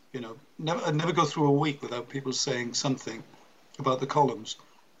responses. You know, I never go through a week without people saying something about the columns.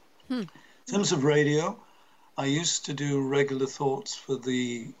 In terms of radio, I used to do regular thoughts for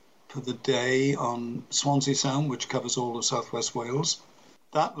the day on Swansea Sound, which covers all of Southwest Wales.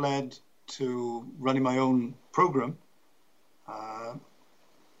 That led to running my own program,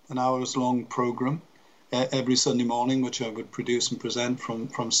 an hours-long program every Sunday morning, which I would produce and present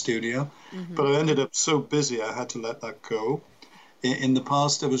from studio. But I ended up so busy I had to let that go. In the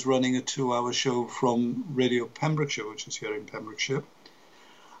past, I was running a 2-hour show from Radio Pembrokeshire, which is here in Pembrokeshire.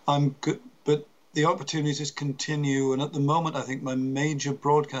 I'm good, but the opportunities continue, and at the moment, I think my major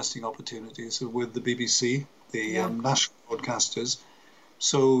broadcasting opportunities are with the BBC, the national broadcasters.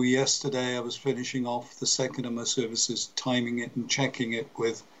 So yesterday, I was finishing off the second of my services, timing it and checking it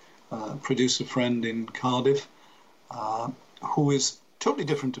with a producer friend in Cardiff, who is totally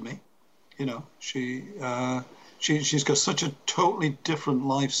different to me. You know, she's got such a totally different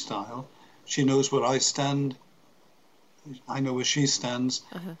lifestyle. She knows where I stand. I know where she stands,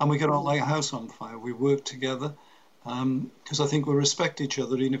 and we get on like a house on fire. We work together because I think we respect each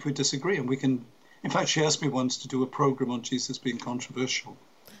other, even if we disagree. And we can. In fact, she asked me once to do a program on Jesus being controversial.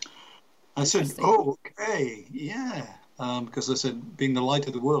 I said, "Oh, okay, yeah," because I said, being the light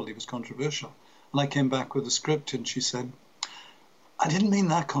of the world, he was controversial. And I came back with a script, and she said, "I didn't mean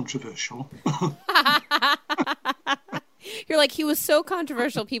that controversial." You're like, he was so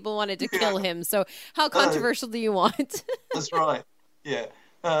controversial, people wanted to kill him. So how controversial do you want? That's right. Yeah.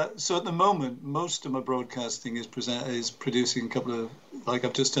 So at the moment, most of my broadcasting is producing a couple of, like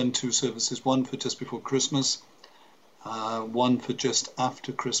I've just done 2 services, one for just before Christmas, one for just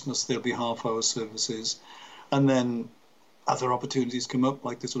after Christmas. There'll be half-hour services. And then other opportunities come up,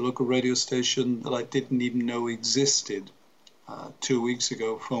 like there's a local radio station that I didn't even know existed 2 weeks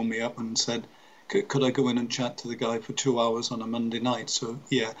ago, phoned me up and said, could I go in and chat to the guy for 2 hours on a Monday night? So,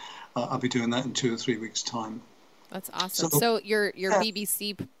 yeah, I'll be doing that in 2 or 3 weeks' time. That's awesome. So your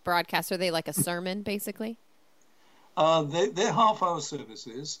BBC broadcasts, are they like a sermon, basically? They're half-hour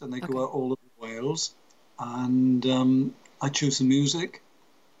services, and they go out all over Wales. And I choose the music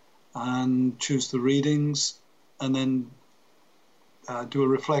and choose the readings and then do a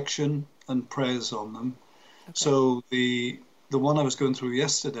reflection and prayers on them. Okay. So the one I was going through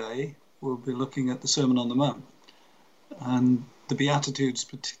yesterday will be looking at the Sermon on the Mount and the Beatitudes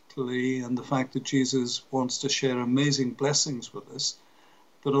particularly, and the fact that Jesus wants to share amazing blessings with us,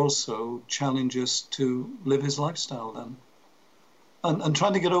 but also challenge us to live his lifestyle then. And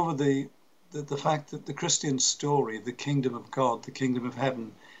trying to get over the fact that the Christian story, the kingdom of God, the kingdom of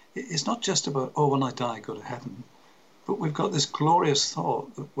heaven, is not just about, oh, when I die, I go to heaven. But we've got this glorious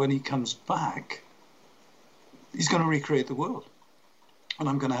thought that when he comes back, he's going to recreate the world. And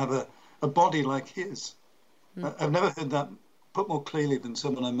I'm going to have a body like his. I've never heard that put more clearly than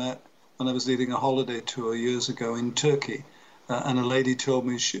someone I met when I was leading a holiday tour years ago in Turkey. And a lady told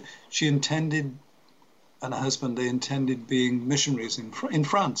me she intended, and her husband, they intended being missionaries in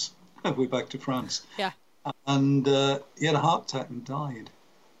France. We're back to France. Yeah. And he had a heart attack and died.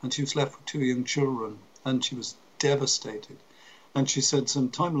 And she was left with 2 young children. And she was devastated. And she said some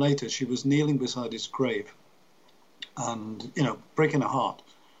time later, she was kneeling beside his grave and, breaking her heart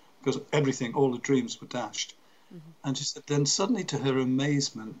because everything, all the dreams were dashed. Mm-hmm. And she said, then suddenly to her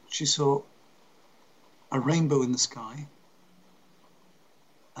amazement, she saw a rainbow in the sky.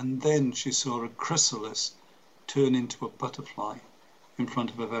 And then she saw a chrysalis turn into a butterfly in front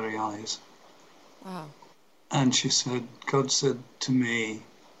of her very eyes. Wow. And she said, God said to me,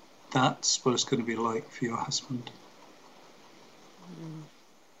 that's what it's going to be like for your husband. Mm.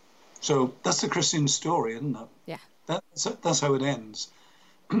 So that's the Christian story, isn't it? Yeah. That's how it ends.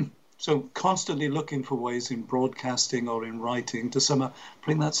 So constantly looking for ways in broadcasting or in writing to somehow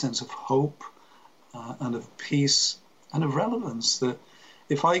bring that sense of hope and of peace and of relevance. That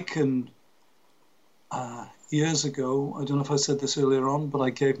if I can, years ago, I don't know if I said this earlier on, but I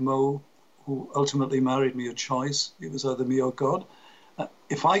gave Mo, who ultimately married me, a choice. It was either me or God.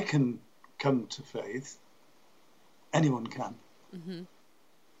 If I can come to faith, anyone can. Mm-hmm.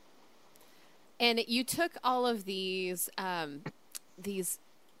 And you took all of these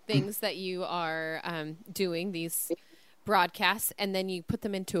things that you are doing, these broadcasts, and then you put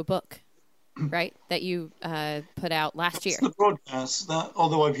them into a book, right? That you put out last year. The broadcasts,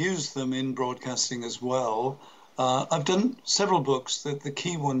 although I've used them in broadcasting as well, I've done several books. The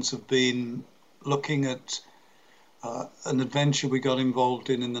key ones have been looking at an adventure we got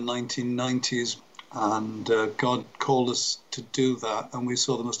involved in the 1990s, and God called us to do that, and we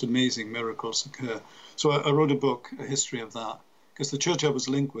saw the most amazing miracles occur. So I wrote a book, a history of that, because the church I was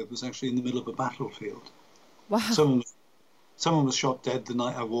linked with was actually in the middle of a battlefield. Wow. Someone was shot dead the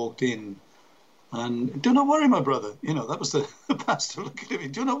night I walked in. And do not worry, my brother. That was the pastor looking at me.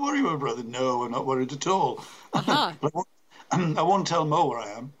 Do not worry, my brother. No, I'm not worried at all. Uh-huh. I won't tell Mo where I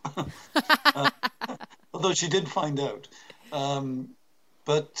am. Although she did find out.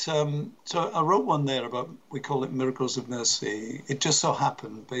 So I wrote one there about, we call it Miracles of Mercy. It just so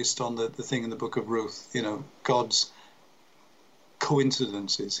happened, based on the thing in the book of Ruth, God's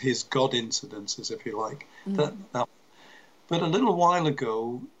coincidences, his God incidences, if you like. Mm. But a little while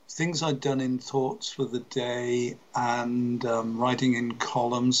ago, things I'd done in Thoughts for the Day and writing in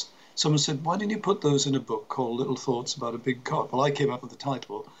columns, someone said, why didn't you put those in a book called Little Thoughts About a Big God? Well, I came up with the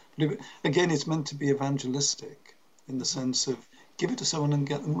title. But again, it's meant to be evangelistic in the sense of give it to someone and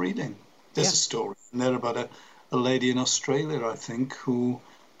get them reading. There's a story in there about a lady in Australia, I think, who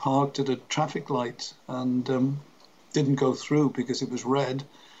parked at a traffic light and didn't go through because it was red.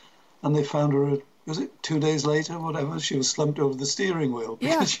 And they found her, was it 2 days later, whatever, she was slumped over the steering wheel.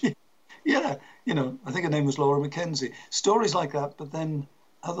 Yeah. I think her name was Laura Mackenzie. Stories like that, but then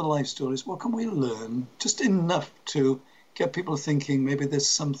other life stories. What can we learn? Just enough to get people thinking maybe there's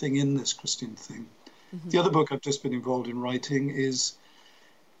something in this Christian thing. Mm-hmm. The other book I've just been involved in writing is,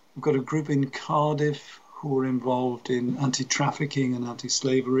 we've got a group in Cardiff who are involved in anti-trafficking and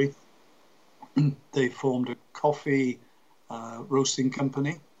anti-slavery. They formed a coffee roasting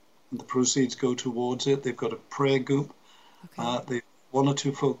company, and the proceeds go towards it. They've got a prayer group. Okay. One or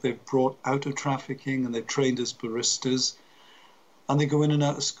two folk they've brought out of trafficking, and they've trained as baristas. And they go in and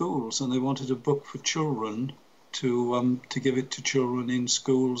out of schools, and they wanted a book for children to give it to children in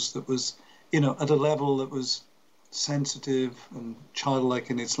schools that was, at a level that was sensitive and childlike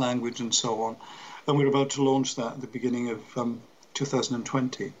in its language and so on. And we're about to launch that at the beginning of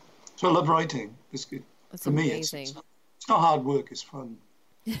 2020. So I love writing. It's good. That's for amazing. Me, it's not hard work. It's fun.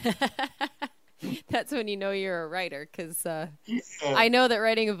 That's when you know you're a writer, because I know that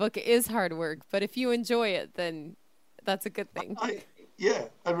writing a book is hard work, but if you enjoy it, then that's a good thing. I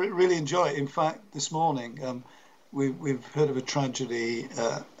really enjoy it. In fact, this morning, we've heard of a tragedy.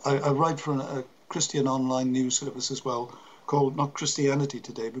 I write for a Christian online news service as well, called not Christianity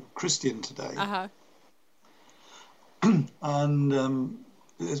Today, but Christian Today. Uh-huh. And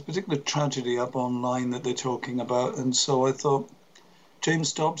there's a particular tragedy up online that they're talking about. And so I thought,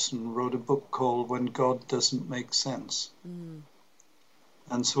 James Dobson wrote a book called When God Doesn't Make Sense.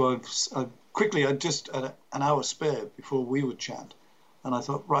 And so I just had an hour spare before we would chat. And I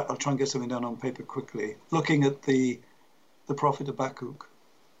thought, right, I'll try and get something down on paper quickly. Looking at the prophet Habakkuk,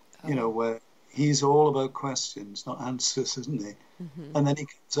 where he's all about questions, not answers, isn't he? And then he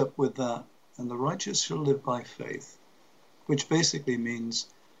comes up with that, and the righteous shall live by faith, which basically means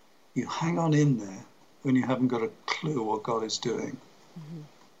you hang on in there when you haven't got a clue what God is doing.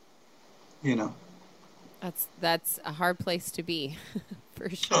 That's a hard place to be, for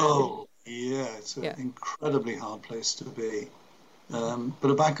sure. Oh, yeah, it's an incredibly hard place to be. But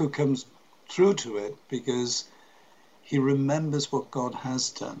Habakkuk comes through to it because he remembers what God has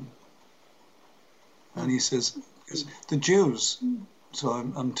done. And he says, because the Jews, so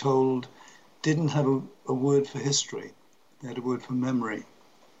I'm told, didn't have a word for history. They had a word for memory.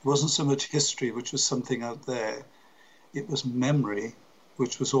 It wasn't so much history, which was something out there. It was memory,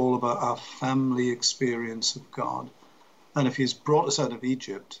 which was all about our family experience of God. And if he's brought us out of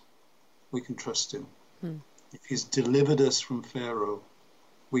Egypt, we can trust him. If he's delivered us from Pharaoh,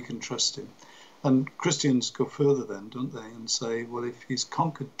 we can trust him. And Christians go further then, don't they, and say, well, if he's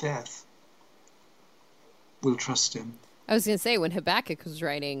conquered death, we'll trust him. I was going to say, when Habakkuk was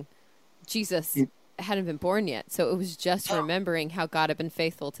writing, Jesus hadn't been born yet, so it was just remembering how God had been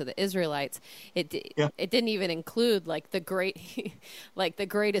faithful to the Israelites. It didn't even include the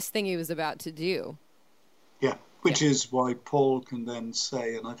greatest thing he was about to do. Yeah, which is why Paul can then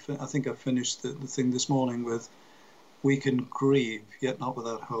say, and I think I finished the thing this morning with, we can grieve, yet not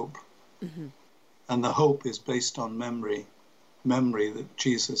without hope. And the hope is based on memory that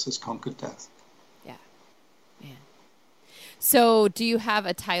Jesus has conquered death. Yeah. Man. So do you have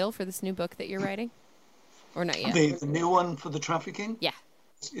a title for this new book that you're writing? Or not yet? The new one for the trafficking? Yeah.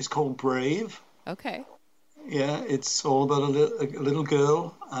 It's called Brave. Okay. Yeah, it's all about a little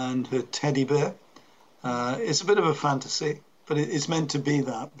girl and her teddy bear. It's a bit of a fantasy, but it's meant to be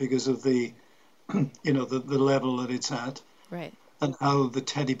that because of the, the level that it's at. Right. And how the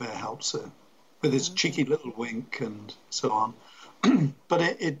teddy bear helps her with its cheeky little wink and so on. But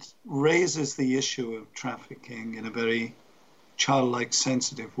it raises the issue of trafficking in a very childlike,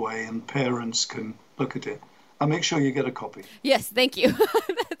 sensitive way, and parents can look at it. I'll make sure you get a copy. Yes, thank you.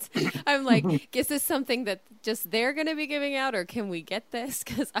 I'm like, is this something that just they're going to be giving out, or can we get this?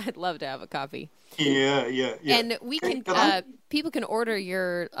 Because I'd love to have a copy. Yeah. And we can, people can order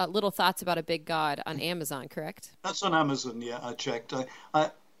your Little Thoughts About a Big God on Amazon, correct? That's on Amazon, yeah, I checked. I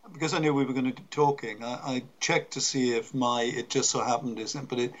because I knew we were going to be talking, I checked to see if it just so happened isn't,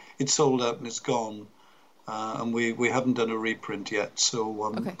 but it's sold out and it's gone. And we haven't done a reprint yet,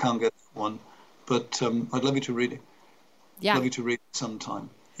 so can't get one. But I'd love you to read it. Yeah. Love you to read it sometime.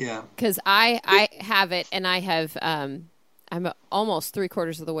 Yeah. Because I have it, and I have I'm almost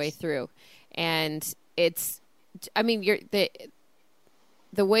 3/4 of the way through, and you're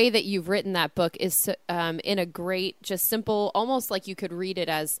the way that you've written that book is in a great, just simple, almost like you could read it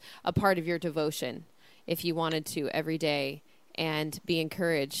as a part of your devotion if you wanted to every day and be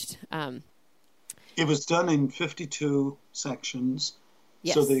encouraged. It was done in 52 sections,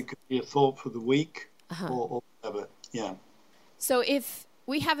 yes. So that it could be a thought for the week or whatever. Yeah. So if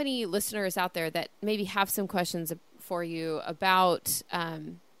we have any listeners out there that maybe have some questions for you about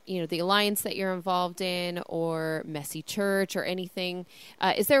the alliance that you're involved in, or Messy Church, or anything,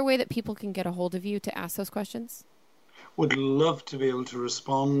 is there a way that people can get a hold of you to ask those questions? Would love to be able to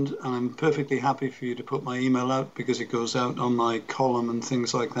respond, and I'm perfectly happy for you to put my email out because it goes out on my column and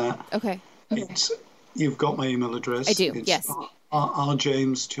things like that. Okay. You've got my email address. I do, it's yes.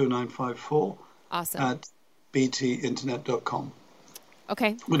 rjames2954 awesome. at btinternet.com.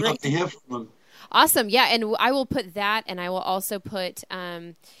 Okay. We'd great. love to hear from them. Awesome. Yeah. And I will put that, and I will also put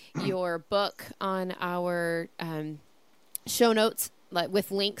your book on our show notes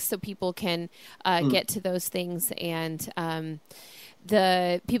with links so people can get to those things. And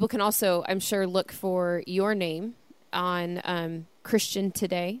the people can also, I'm sure, look for your name on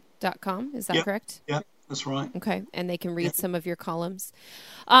christiantoday.com. Is that correct? Yeah, that's right. Okay. And they can read some of your columns.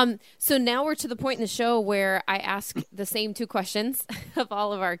 So now we're to the point in the show where I ask the same two questions of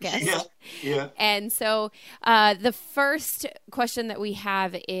all of our guests. Yeah. And so the first question that we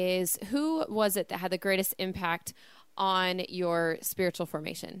have is, who was it that had the greatest impact on your spiritual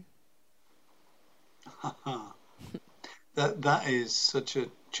formation? That is such a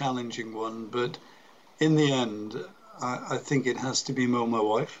challenging one, but in the end, I think it has to be Mo, my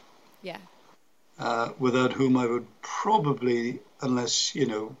wife. Yeah. Without whom I would probably, unless,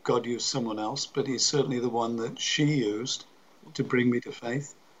 God used someone else, but he's certainly the one that she used to bring me to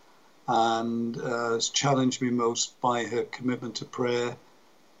faith, and has challenged me most by her commitment to prayer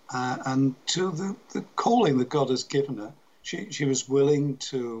and to the calling that God has given her. She was willing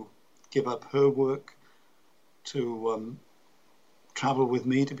to give up her work to travel with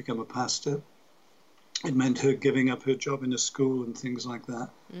me to become a pastor. It meant her giving up her job in a school and things like that,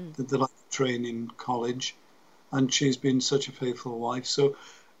 that I train in college. And she's been such a faithful wife. So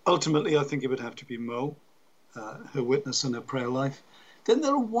ultimately, I think it would have to be Mo, her witness and her prayer life. Then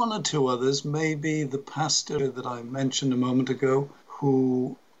there are one or two others, maybe the pastor that I mentioned a moment ago,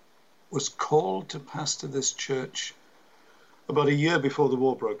 who was called to pastor this church about a year before the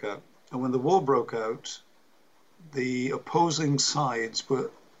war broke out. And when the war broke out, the opposing sides were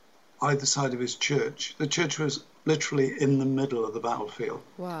either side of his church. The church was literally in the middle of the battlefield.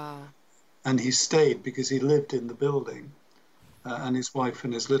 Wow. And he stayed because he lived in the building, and his wife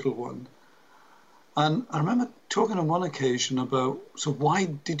and his little one. And I remember talking on one occasion about, so why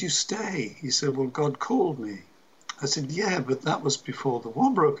did you stay? He said, well, God called me. I said, yeah, but that was before the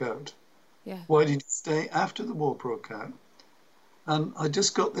war broke out. Yeah. Why did you stay after the war broke out? And I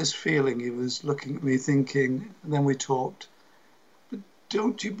just got this feeling he was looking at me thinking, and then we talked, but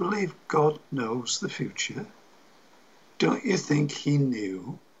don't you believe God knows the future? Don't you think he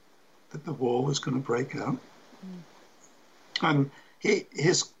knew that the war was going to break out? And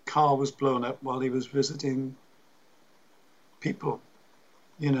his car was blown up while he was visiting people,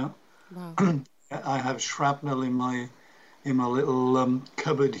 you know. Wow. I have shrapnel in my little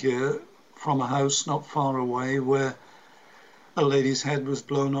cupboard here from a house not far away where a lady's head was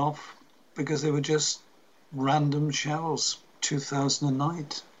blown off because they were just random shells, 2000 a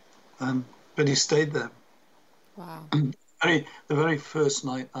night. But he stayed there. Wow. The very first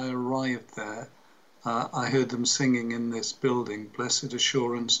night I arrived there, I heard them singing in this building, Blessed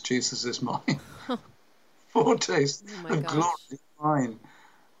Assurance, Jesus is mine. Foretaste of glory divine.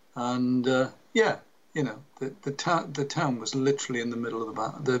 And yeah, you know, the town was literally in the middle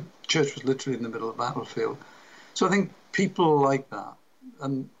of the church was literally in the middle of the battlefield. So I think people like that,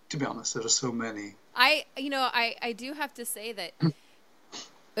 and to be honest, there are so many. I do have to say that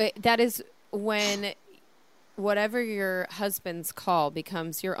that is when whatever your husband's call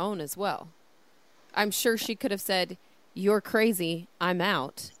becomes your own as well. I'm sure she could have said, "You're crazy, I'm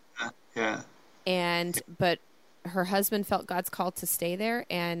out." Yeah. But her husband felt God's call to stay there,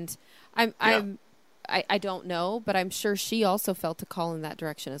 and I don't know, but I'm sure she also felt a call in that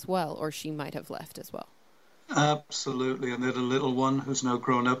direction as well, or she might have left as well. Absolutely, and they had a little one who's now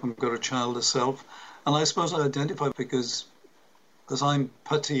grown up and got a child herself. And I suppose I identify because as I'm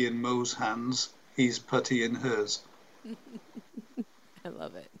putty in Mo's hands, he's putty in hers. I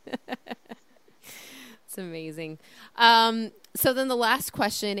love it. It's amazing. So then the last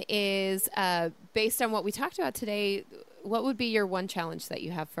question is, based on what we talked about today, what would be your one challenge that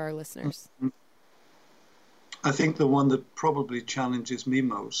you have for our listeners? I think the one that probably challenges me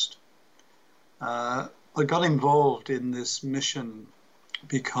most. I got involved in this mission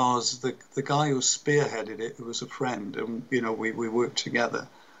because the guy who spearheaded it, who was a friend, and you know we worked together,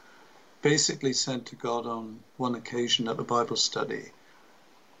 basically said to God on one occasion at a Bible study,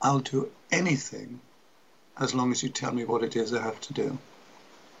 "I'll do anything as long as you tell me what it is I have to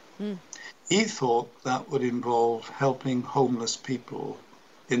do." He thought that would involve helping homeless people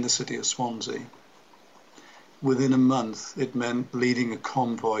in the city of Swansea. Within a month, it meant leading a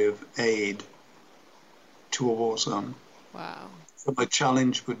convoy of aid to a war zone. Wow. So my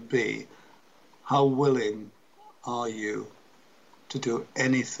challenge would be, how willing are you to do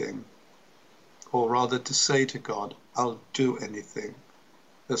anything, or rather to say to God, I'll do anything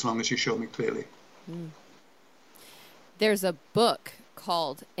as long as you show me clearly. There's a book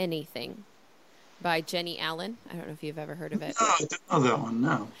called Anything by Jenny Allen. I don't know if you've ever heard of it. No, I don't know that one,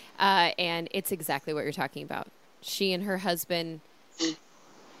 no. And it's exactly what you're talking about. She and her husband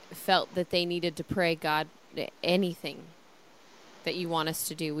felt that they needed to pray, God, anything that you want us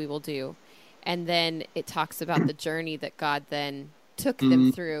to do, we will do. And then it talks about the journey that God then took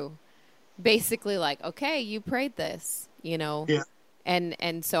them through. Basically like, okay, you prayed this, you know. Yeah.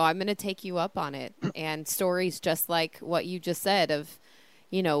 And so I'm going to take you up on it. And stories just like what you just said of,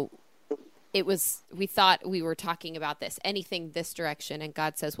 you know, we thought we were talking about anything this direction. And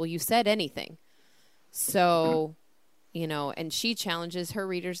God says, well, you said anything. So, you know, and she challenges her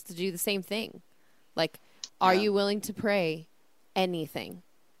readers to do the same thing. Like, are you willing to pray anything?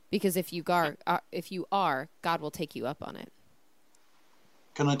 Because if you are, God will take you up on it.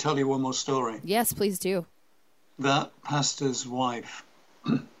 Can I tell you one more story? Yes, please do. That pastor's wife,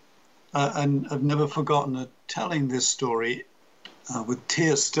 and I've never forgotten her telling this story with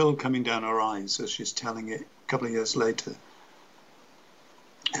tears still coming down her eyes as she's telling it a couple of years later.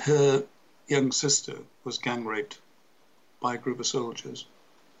 her young sister was gang raped by a group of soldiers.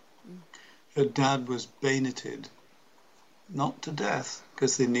 Her dad was bayoneted, not to death,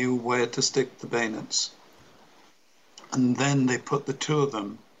 because they knew where to stick the bayonets. And then they put the two of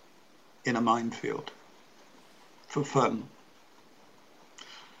them in a minefield for fun.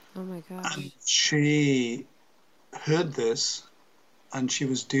 Oh my gosh. And she heard this, and she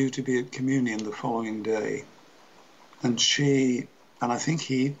was due to be at communion the following day. And I think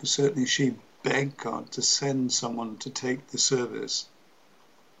she begged God to send someone to take the service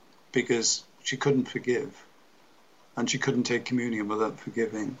because she couldn't forgive. And she couldn't take communion without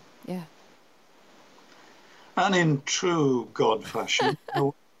forgiving. Yeah. And in true God fashion,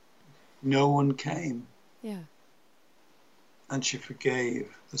 no one came. Yeah. And she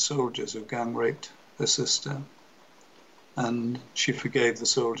forgave the soldiers who gang raped her sister. And she forgave the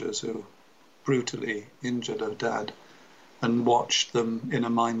soldiers who brutally injured her dad and watched them in a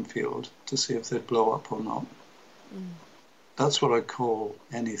minefield to see if they'd blow up or not. Mm. That's what I call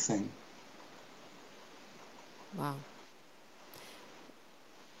anything. Wow.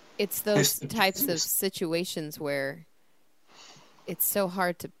 It's those types of situations where it's so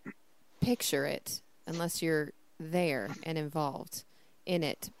hard to picture it unless you're there and involved in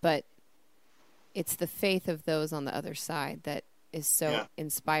it. But it's the faith of those on the other side that is so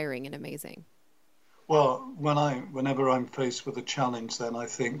inspiring and amazing. Well, whenever I'm faced with a challenge, then I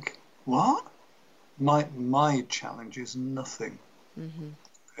think, what? My challenge is nothing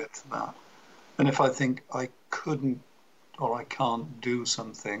compared to that. And if I think I couldn't or I can't do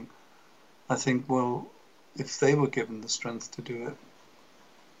something, I think, well, if they were given the strength to do it,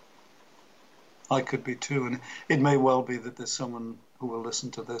 I could be too. And it may well be that there's someone who will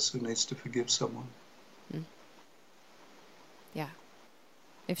listen to this who needs to forgive someone. Mm. Yeah.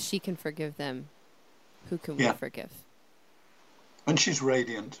 If she can forgive them, who can we forgive? And she's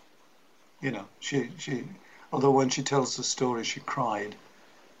radiant. You know, she although when she tells the story, she cried.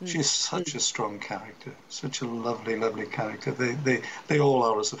 She's such a strong character, such a lovely, lovely character. They all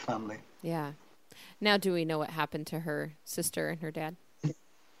are as a family. Yeah. Now, do we know what happened to her sister and her dad?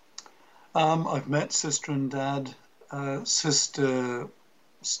 I've met sister and dad. Sister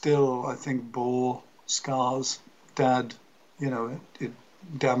still, I think, bore scars. Dad, it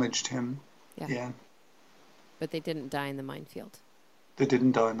damaged him. Yeah. But they didn't die in the minefield. They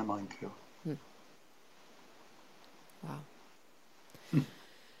didn't die in the minefield. Wow.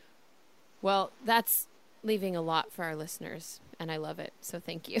 Well, that's leaving a lot for our listeners, and I love it. So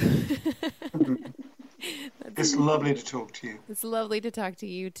thank you. It's lovely to talk to you. It's lovely to talk to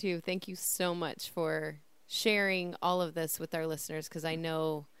you, too. Thank you so much for sharing all of this with our listeners, because I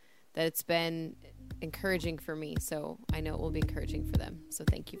know that it's been encouraging for me, so I know it will be encouraging for them. So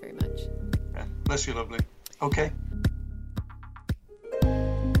thank you very much. Yeah. Bless you, lovely. Okay.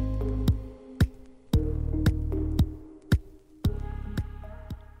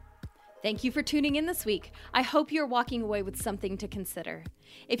 Thank you for tuning in this week. I hope you're walking away with something to consider.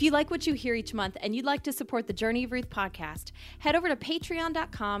 If you like what you hear each month and you'd like to support the Journey of Ruth podcast, head over to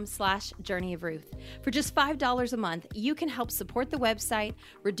patreon.com/Journey of Ruth. For just $5 a month, you can help support the website,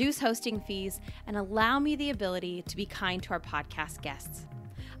 reduce hosting fees, and allow me the ability to be kind to our podcast guests.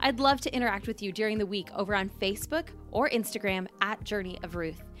 I'd love to interact with you during the week over on Facebook or Instagram at Journey of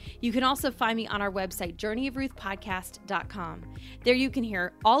Ruth. You can also find me on our website, journeyofruthpodcast.com. There you can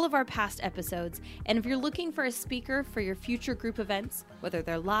hear all of our past episodes, and if you're looking for a speaker for your future group events, whether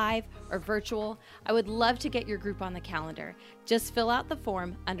they're live or virtual, I would love to get your group on the calendar. Just fill out the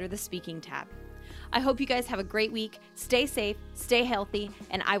form under the speaking tab. I hope you guys have a great week. Stay safe, stay healthy,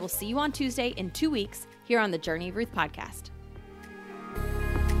 and I will see you on Tuesday in 2 weeks here on the Journey of Ruth podcast.